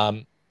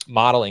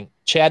modeling.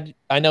 Chad,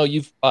 I know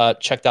you've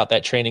checked out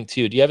that training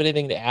too. Do you have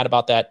anything to add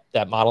about that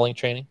modeling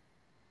training?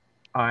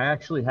 I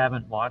actually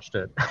haven't watched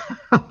it,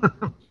 we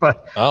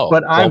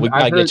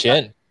gotta get you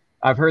in.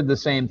 I've heard the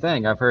same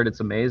thing. I've heard it's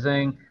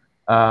amazing,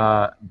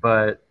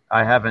 but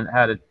I haven't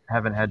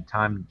had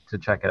time to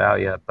check it out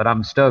yet. But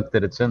I'm stoked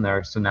that it's in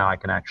there, so now I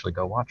can actually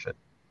go watch it.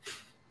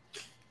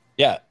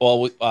 Yeah,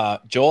 well,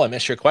 Joel, I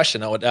missed your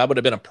question. That would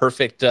have been a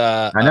perfect.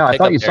 I know. I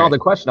thought you saw the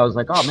question. I was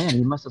like, oh man,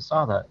 you must have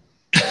saw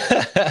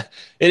that.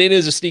 It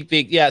is a sneak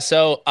peek. Yeah.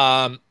 So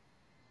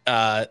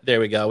there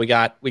we go. We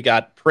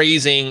got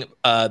praising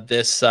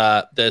this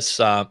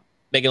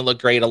Making It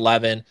Look Great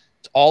 11.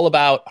 It's all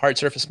about hard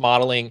surface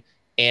modeling,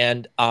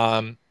 and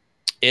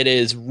it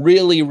is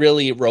really,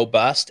 really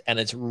robust, and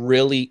it's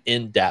really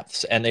in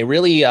depth, and they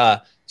really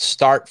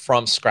start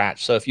from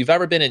scratch. So if you've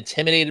ever been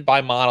intimidated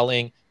by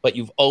modeling, but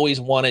you've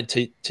always wanted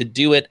to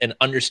do it and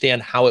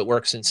understand how it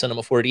works in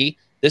Cinema 4D,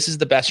 this is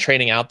the best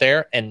training out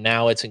there, and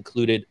now it's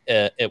included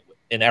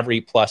in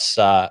every Plus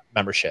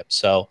membership.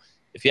 So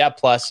if you have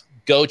Plus,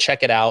 go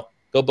check it out,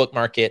 go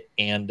bookmark it,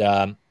 and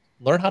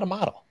learn how to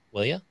model,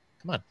 will you?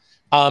 Come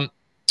on.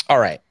 All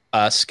right.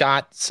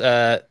 Scott,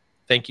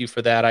 thank you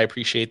for that. I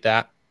appreciate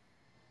that.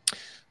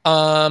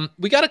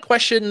 We got a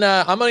question.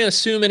 I'm going to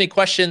assume any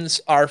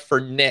questions are for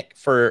Nick,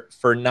 for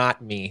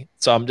not me.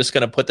 So I'm just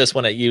going to put this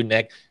one at you,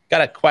 Nick. Got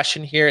a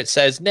question here. It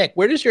says, Nick,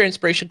 where does your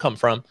inspiration come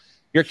from?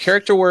 Your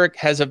character work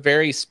has a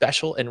very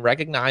special and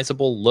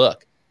recognizable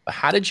look. But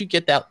how did you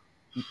get that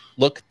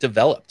look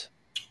developed?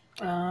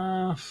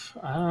 I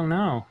don't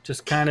know.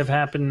 Just kind of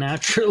happened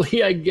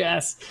naturally, I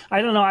guess.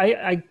 I don't know.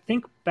 I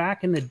think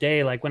back in the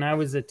day, like when I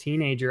was a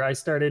teenager, I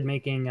started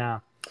making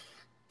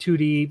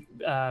 2D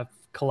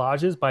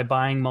collages by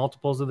buying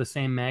multiples of the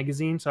same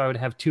magazine. So I would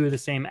have two of the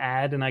same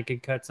ad, and I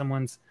could cut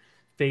someone's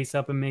face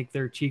up and make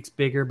their cheeks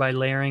bigger by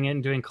layering it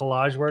and doing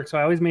collage work. So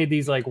I always made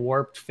these like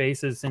warped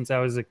faces since I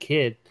was a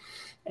kid,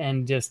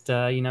 and just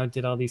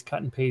did all these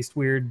cut and paste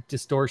weird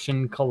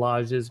distortion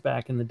collages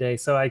back in the day.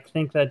 So I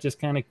think that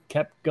just kind of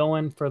kept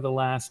going for the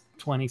last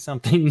 20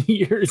 something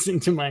years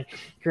into my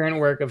current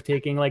work of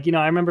taking, like,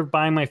 I remember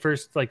buying my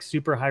first like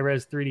super high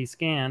res 3D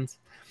scans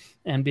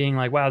and being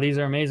like, wow, these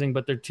are amazing,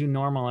 but they're too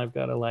normal. I've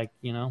got to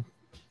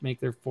make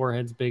their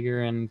foreheads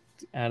bigger and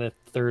add a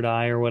third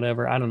eye or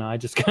whatever. I don't know. I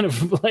just kind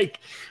of like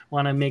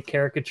want to make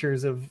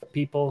caricatures of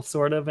people,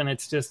 sort of. And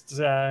it's just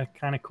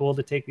kind of cool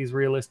to take these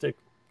realistic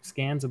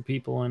scans of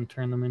people and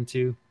turn them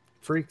into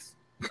freaks.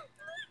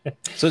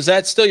 So is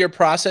that still your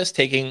process,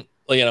 taking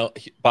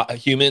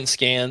human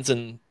scans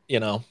and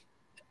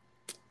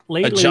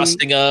lately,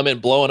 adjusting them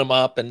and blowing them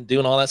up and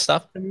doing all that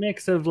stuff? A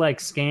mix of like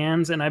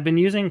scans, and I've been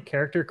using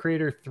Character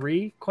Creator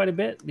 3 quite a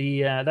bit.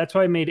 That's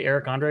what I made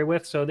Eric Andre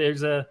with. So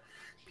there's a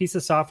piece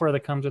of software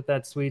that comes with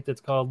that suite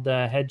that's called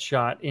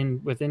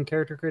Headshot within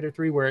Character Creator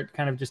 3, where it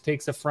kind of just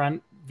takes a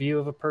front view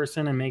of a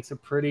person and makes a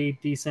pretty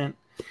decent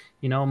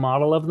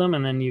model of them,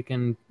 and then you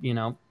can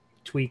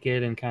tweak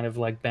it and kind of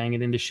like bang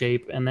it into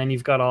shape, and then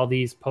you've got all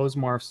these pose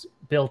morphs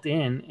built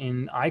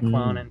in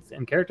iClone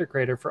and Character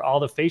Creator for all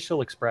the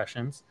facial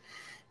expressions.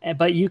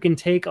 But you can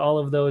take all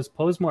of those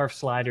pose morph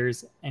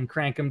sliders and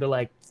crank them to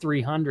like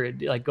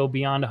 300, like go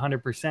beyond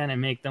 100%, and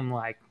make them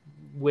like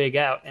wig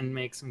out and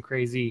make some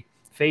crazy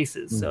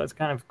faces. So it's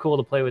kind of cool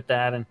to play with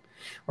that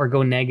or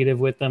go negative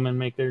with them and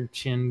make their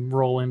chin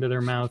roll into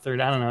their mouth, or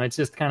I don't know. It's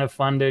just kind of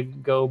fun to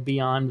go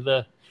beyond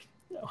the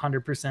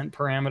 100%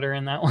 parameter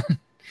in that one.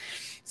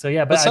 So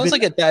yeah, but it sounds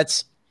like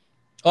that's.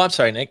 Oh, I'm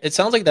sorry, Nick. It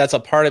sounds like that's a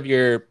part of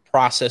your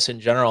process in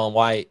general, and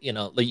why,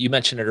 like you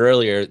mentioned it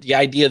earlier, the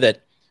idea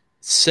that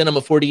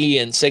Cinema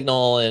 4D and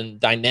Signal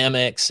and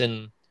dynamics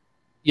and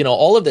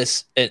all of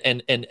this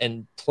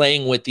and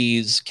playing with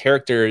these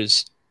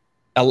characters.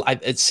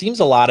 It seems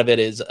a lot of it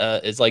is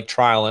like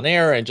trial and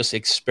error and just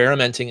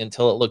experimenting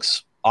until it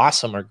looks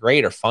awesome or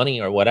great or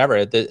funny or whatever.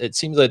 It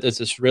seems like there's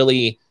this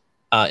really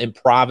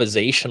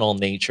improvisational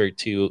nature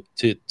to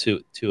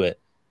it.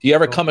 Do you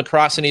ever come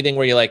across anything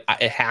where you're like,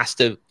 it has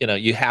to,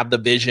 you have the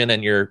vision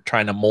and you're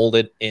trying to mold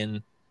it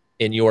in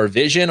your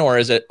vision, or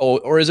is it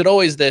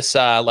always this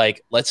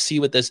like, let's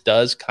see what this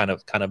does kind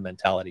of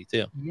mentality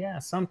too? Yeah,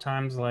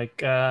 sometimes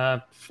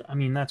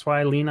that's why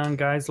I lean on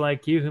guys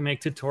like you who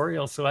make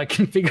tutorials, so I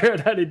can figure out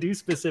how to do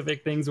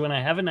specific things when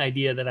I have an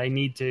idea that I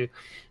need to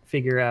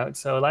figure out.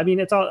 So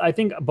I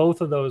think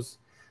both of those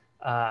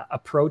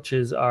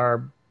approaches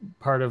are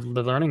part of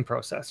the learning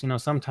process.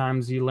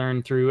 Sometimes you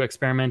learn through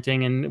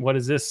experimenting and what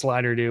does this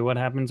slider do? What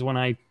happens when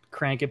I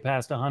crank it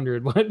past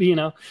 100?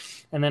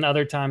 And then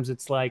other times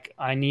it's like,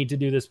 I need to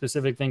do this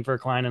specific thing for a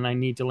client and I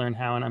need to learn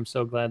how. And I'm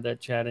so glad that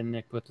Chad and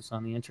Nick put this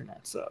on the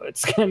internet. So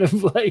it's kind of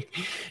like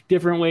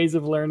different ways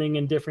of learning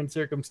in different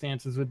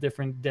circumstances with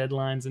different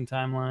deadlines and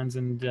timelines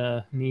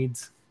and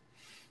needs.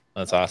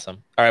 That's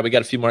awesome. All right, we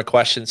got a few more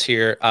questions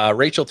here.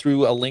 Rachel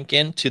threw a link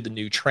in to the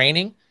new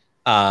training.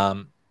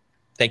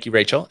 Thank you,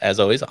 Rachel, as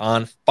always,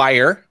 on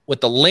fire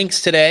with the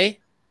links today.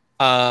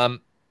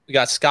 We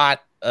got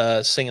Scott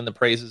singing the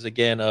praises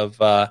again of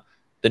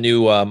the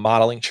new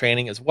modeling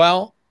training as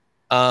well.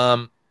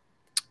 And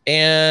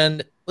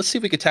let's see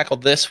if we could tackle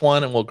this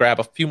one, and we'll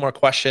grab a few more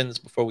questions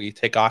before we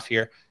take off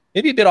here.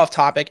 Maybe a bit off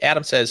topic.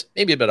 Adam says,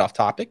 maybe a bit off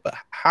topic, but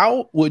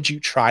how would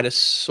you try to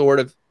sort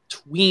of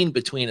tween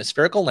between a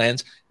spherical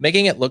lens,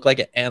 making it look like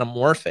an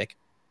anamorphic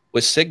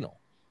with Signal?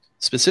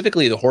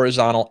 Specifically the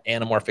horizontal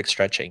anamorphic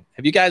stretching.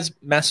 Have you guys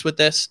messed with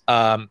this?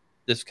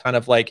 This kind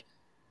of like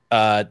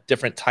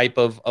different type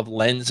of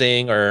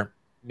lensing, or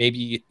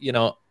maybe,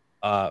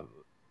 I've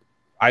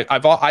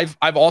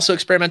also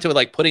experimented with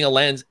like putting a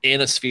lens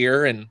in a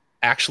sphere and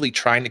actually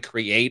trying to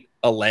create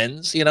a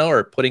lens,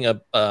 or putting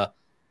a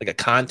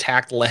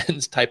contact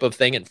lens type of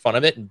thing in front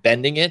of it and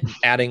bending it, and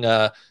adding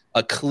a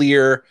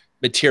clear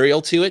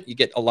material to it. You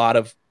get a lot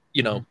of,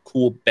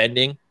 cool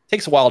bending.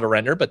 Takes a while to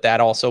render, but that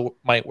also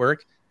might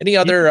work. Any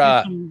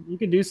other? You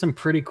could do some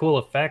pretty cool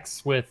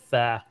effects with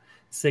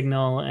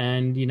Signal,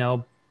 and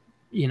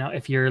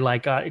if you're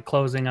like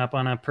closing up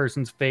on a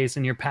person's face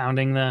and you're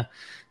pounding the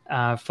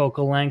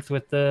focal length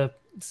with the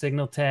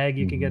Signal tag,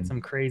 you could get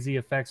some crazy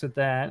effects with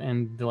that.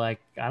 And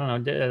like, I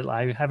don't know,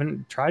 I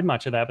haven't tried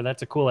much of that, but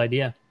that's a cool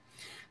idea.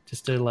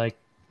 Just to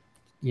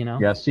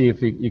Yeah, see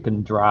if you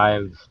can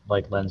drive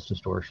like lens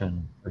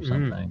distortion or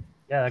something.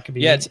 Yeah, that could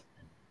be. Yeah,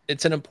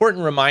 it's an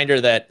important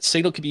reminder that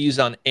Signal can be used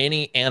on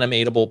any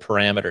animatable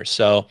parameter.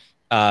 So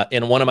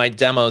in one of my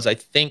demos, I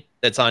think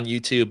that's on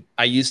YouTube,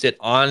 I used it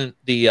on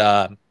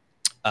the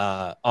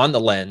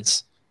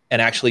lens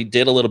and actually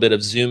did a little bit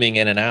of zooming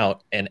in and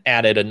out and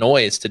added a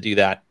noise to do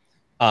that.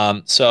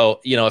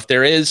 So, if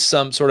there is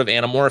some sort of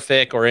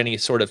anamorphic or any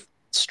sort of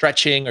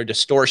stretching or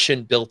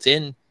distortion built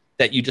in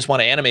that you just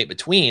want to animate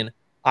between,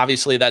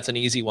 obviously that's an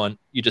easy one.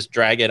 You just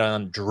drag it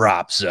on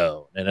drop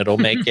zone and it'll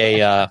make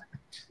a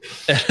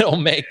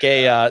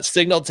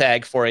Signal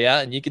tag for you,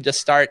 and you can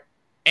just start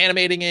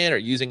animating it or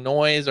using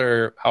noise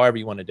or however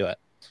you want to do it.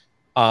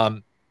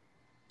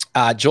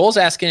 Joel's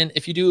asking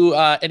if you do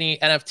any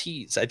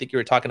NFTs. I think you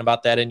were talking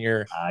about that in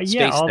your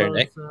space there,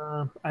 Nick.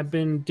 I've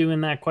been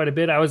doing that quite a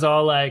bit. I was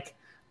all like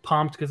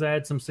pumped because I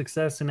had some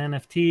success in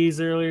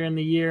NFTs earlier in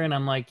the year, and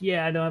I'm like,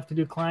 yeah, I don't have to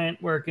do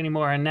client work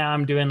anymore. And now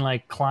I'm doing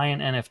like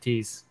client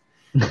NFTs.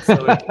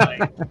 So it's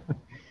like,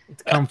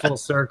 it's come full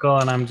circle,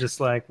 and I'm just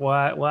like,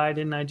 why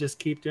didn't I just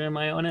keep doing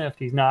my own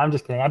NFTs? No, I'm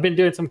just kidding. I've been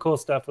doing some cool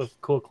stuff with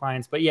cool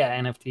clients, but yeah,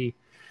 NFT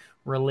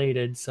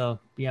related. So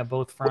yeah,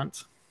 both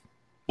fronts.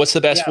 What's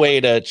the best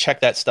way to check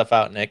that stuff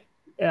out, Nick?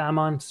 Yeah, I'm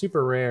on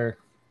Super Rare.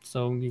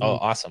 So you can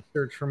awesome.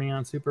 Search for me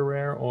on Super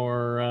Rare,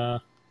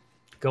 or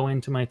go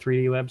into my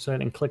 3D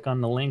website and click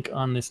on the link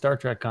on the Star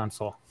Trek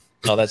console.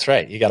 Oh, that's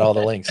right. You got all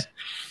the links.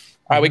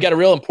 All right, we got a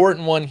real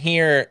important one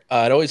here.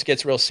 It always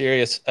gets real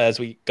serious as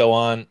we go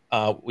on.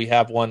 We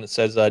have one that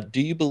says,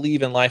 do you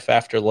believe in life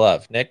after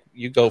love? Nick,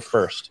 you go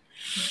first.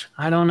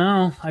 I don't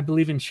know. I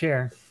believe in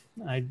Cher.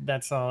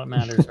 That's all that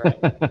matters,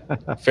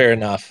 right? Fair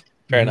enough.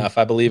 Fair enough.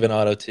 I believe in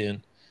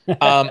auto-tune.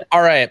 All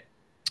right.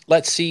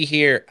 Let's see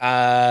here.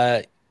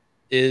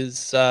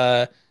 Is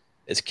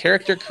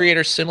Character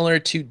Creator similar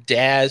to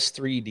Daz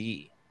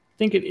 3D? I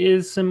think it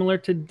is similar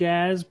to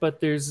Daz, but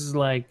there's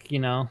like,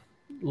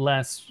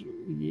 less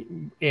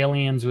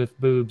aliens with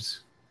boobs,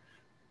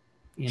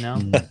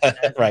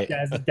 right.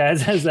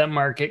 Daz has that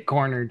market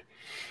cornered.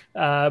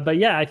 But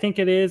yeah, I think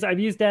it is. I've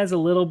used Daz a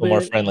little bit.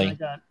 More friendly. I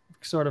got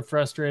sort of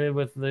frustrated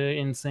with the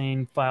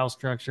insane file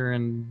structure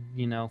and,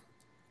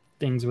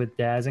 things with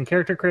DAZ. And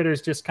Character Creator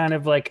is just kind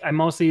of like, I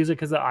mostly use it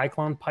because of the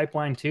iClone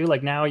pipeline too.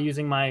 Like now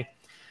using my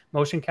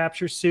motion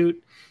capture suit,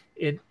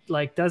 it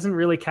like doesn't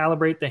really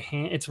calibrate the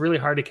hand. It's really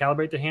hard to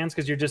calibrate the hands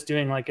because you're just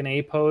doing like an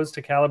A pose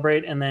to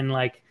calibrate. And then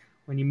like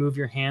when you move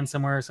your hand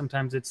somewhere,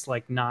 sometimes it's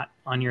like not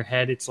on your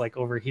head. It's like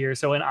over here.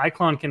 So an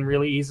iClone can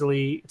really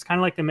easily, it's kind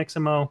of like the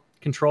Mixamo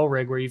control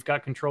rig where you've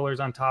got controllers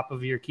on top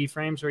of your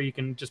keyframes where you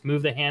can just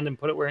move the hand and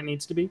put it where it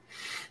needs to be.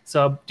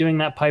 So doing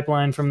that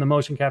pipeline from the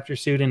motion capture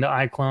suit into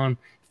iClone,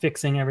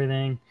 fixing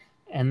everything,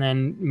 and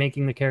then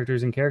making the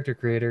characters in Character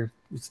Creator,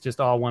 it's just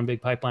all one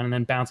big pipeline, and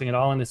then bouncing it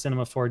all into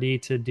Cinema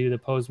 4D to do the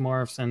pose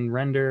morphs and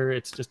render.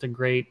 It's just a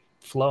great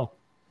flow.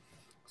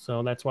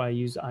 So that's why I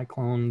use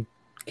iClone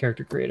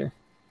Character Creator.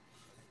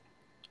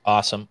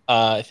 Awesome.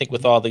 I think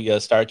with all the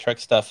Star Trek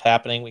stuff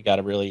happening, we got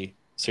a really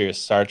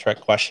serious Star Trek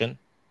question.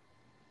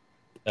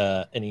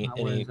 Any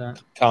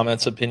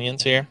comments,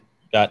 opinions here?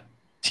 Got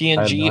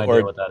TNG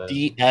or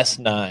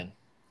DS9?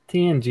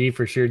 TNG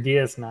for sure.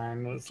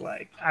 DS9 was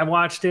like, I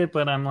watched it,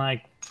 but I'm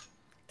like,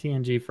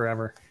 TNG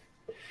forever.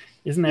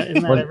 Isn't that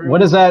everyone?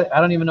 What is that?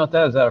 I don't even know what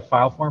that is. Is that a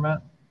file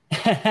format?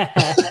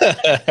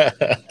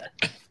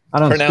 I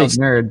don't speak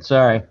nerd.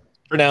 Sorry.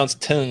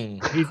 Pronounced tongue.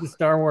 He's a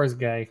Star Wars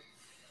guy.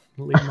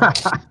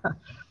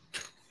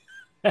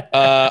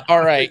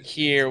 All right,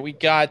 here we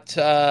got.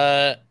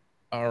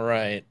 All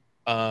right.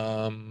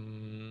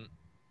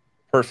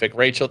 Perfect.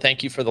 Rachel,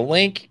 thank you for the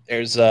link.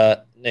 There's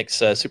Nick's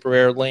super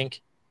rare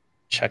link.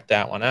 Check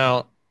that one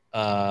out.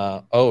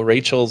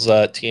 Rachel's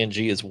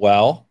TNG as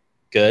well.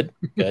 Good.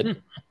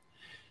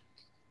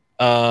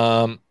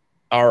 All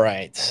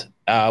right.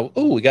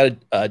 We got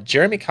a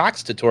Jeremy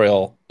Cox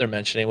tutorial they're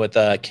mentioning with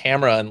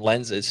camera and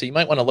lenses. So you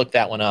might want to look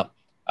that one up.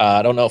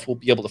 I don't know if we'll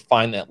be able to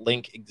find that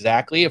link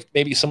exactly. If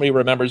maybe somebody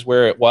remembers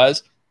where it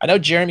was. I know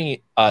Jeremy's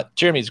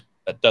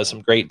does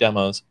some great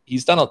demos.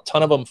 He's done a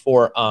ton of them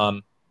for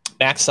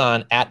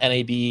Maxon at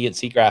NAB and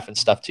SIGGRAPH and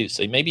stuff too.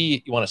 So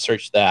maybe you want to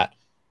search that.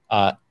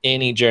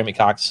 Any Jeremy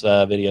Cox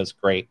video is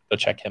great. Go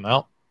check him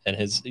out. And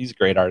he's a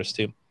great artist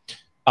too.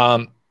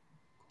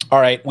 All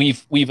right,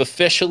 we've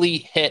officially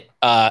hit.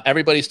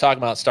 Everybody's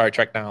talking about Star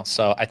Trek now,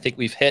 so I think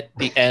we've hit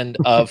the end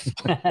of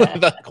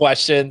the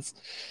questions.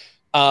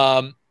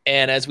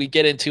 And as we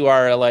get into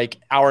our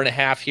hour and a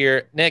half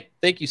here, Nick,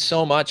 thank you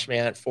so much,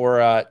 man,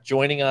 for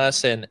joining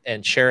us and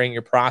sharing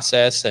your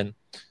process. And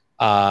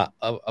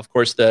of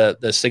course,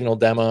 the Signal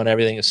demo and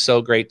everything is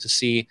so great to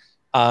see.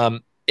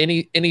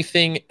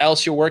 Anything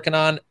else you're working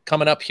on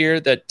coming up here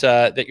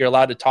that you're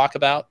allowed to talk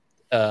about?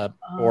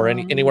 Or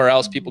anywhere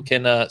else people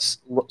can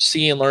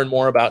see and learn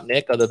more about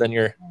Nick other than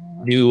your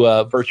new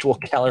virtual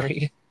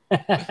gallery?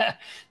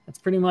 That's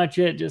pretty much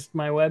it, just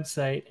my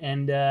website.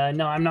 And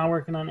no, I'm not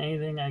working on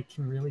anything I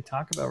can really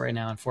talk about right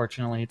now,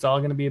 unfortunately. It's all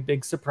going to be a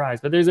big surprise.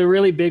 But there's a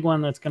really big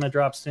one that's going to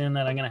drop soon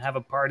that I'm going to have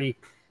a party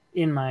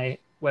in my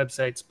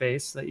website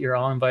space that you're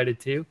all invited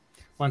to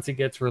once it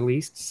gets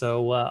released.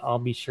 So I'll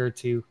be sure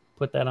to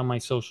put that on my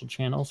social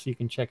channels so you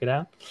can check it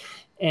out.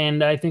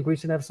 And I think we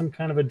should have some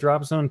kind of a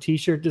Drop Zone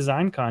t-shirt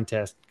design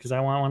contest because I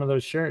want one of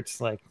those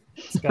shirts. It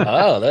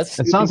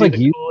sounds like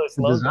you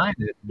designed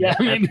it. Yeah,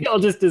 maybe I'll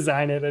just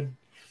design it and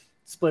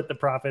split the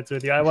profits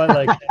with you. I want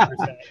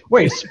 10%.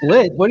 Wait,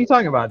 split? What are you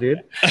talking about,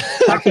 dude?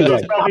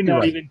 There's probably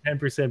not even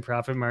 10%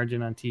 profit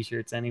margin on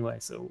t-shirts anyway,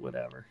 so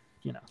whatever.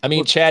 I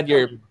mean, Chad,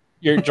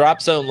 your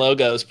Drop Zone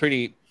logo is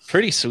pretty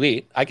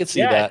sweet. I could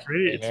see that.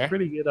 It's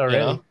pretty good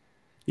already.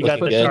 You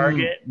got the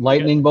target,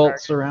 lightning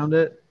bolts around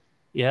it.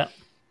 Yeah.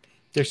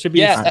 There should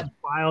be some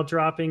file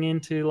dropping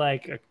into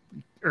a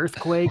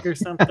earthquake or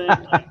something.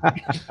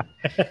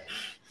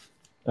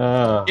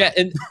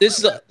 And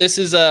this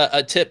is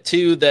a tip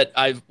too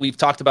that we've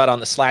talked about on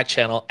the Slack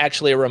channel.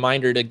 Actually, a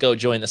reminder to go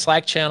join the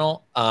Slack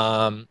channel.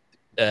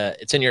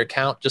 It's in your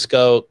account. Just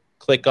go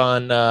click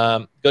on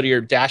go to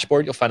your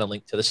dashboard. You'll find a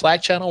link to the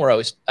Slack channel. We're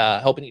always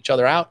helping each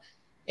other out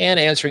and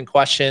answering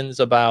questions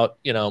about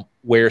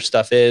where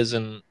stuff is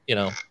and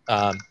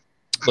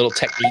little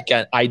technique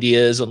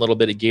ideas and a little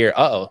bit of gear.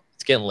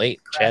 It's getting late.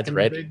 Chad's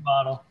ready. Big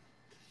bottle.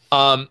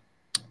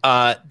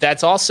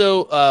 That's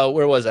also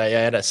where was I? I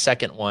had a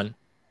second one.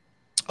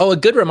 A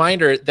good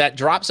reminder that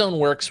Drop Zone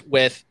works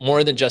with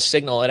more than just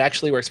Signal. It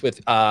actually works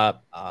with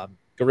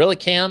Gorilla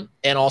Cam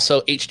and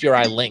also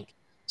HDRI Link.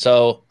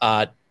 So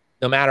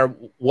no matter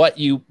what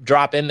you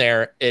drop in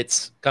there,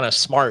 it's kind of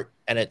smart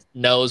and it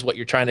knows what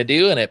you're trying to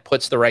do and it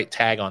puts the right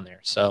tag on there.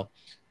 So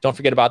don't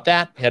forget about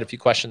that. We had a few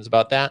questions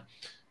about that.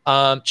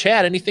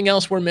 Chad, anything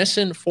else we're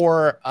missing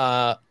for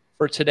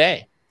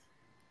today?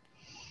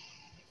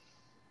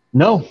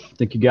 No, I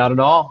think you got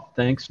it all.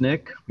 Thanks,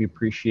 Nick. We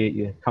appreciate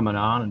you coming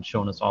on and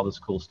showing us all this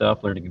cool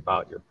stuff, learning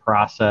about your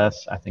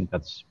process. I think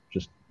that's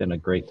just been a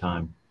great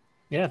time.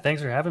 Yeah,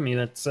 thanks for having me.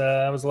 That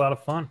was a lot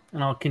of fun.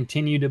 And I'll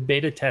continue to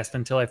beta test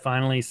until I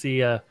finally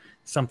see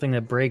something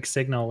that breaks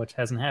Signal, which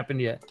hasn't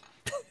happened yet.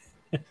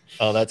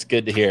 That's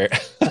good to hear.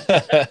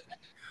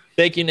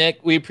 Thank you, Nick.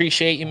 We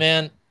appreciate you,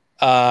 man.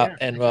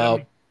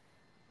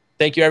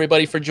 Thank you,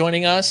 everybody, for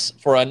joining us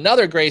for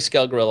another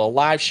Grayscale Gorilla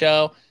live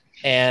show.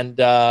 And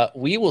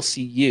we will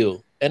see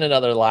you in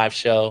another live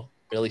show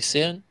really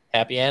soon.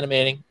 Happy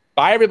animating.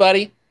 Bye,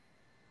 everybody.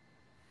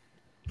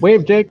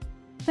 Wave, Jake.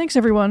 Thanks,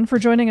 everyone, for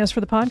joining us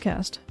for the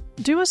podcast.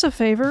 Do us a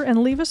favor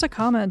and leave us a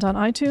comment on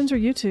iTunes or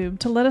YouTube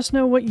to let us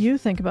know what you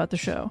think about the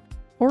show,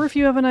 or if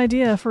you have an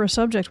idea for a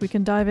subject we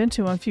can dive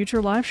into on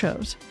future live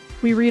shows.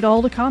 We read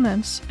all the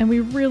comments, and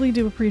we really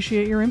do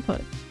appreciate your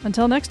input.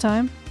 Until next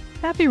time,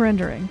 happy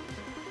rendering.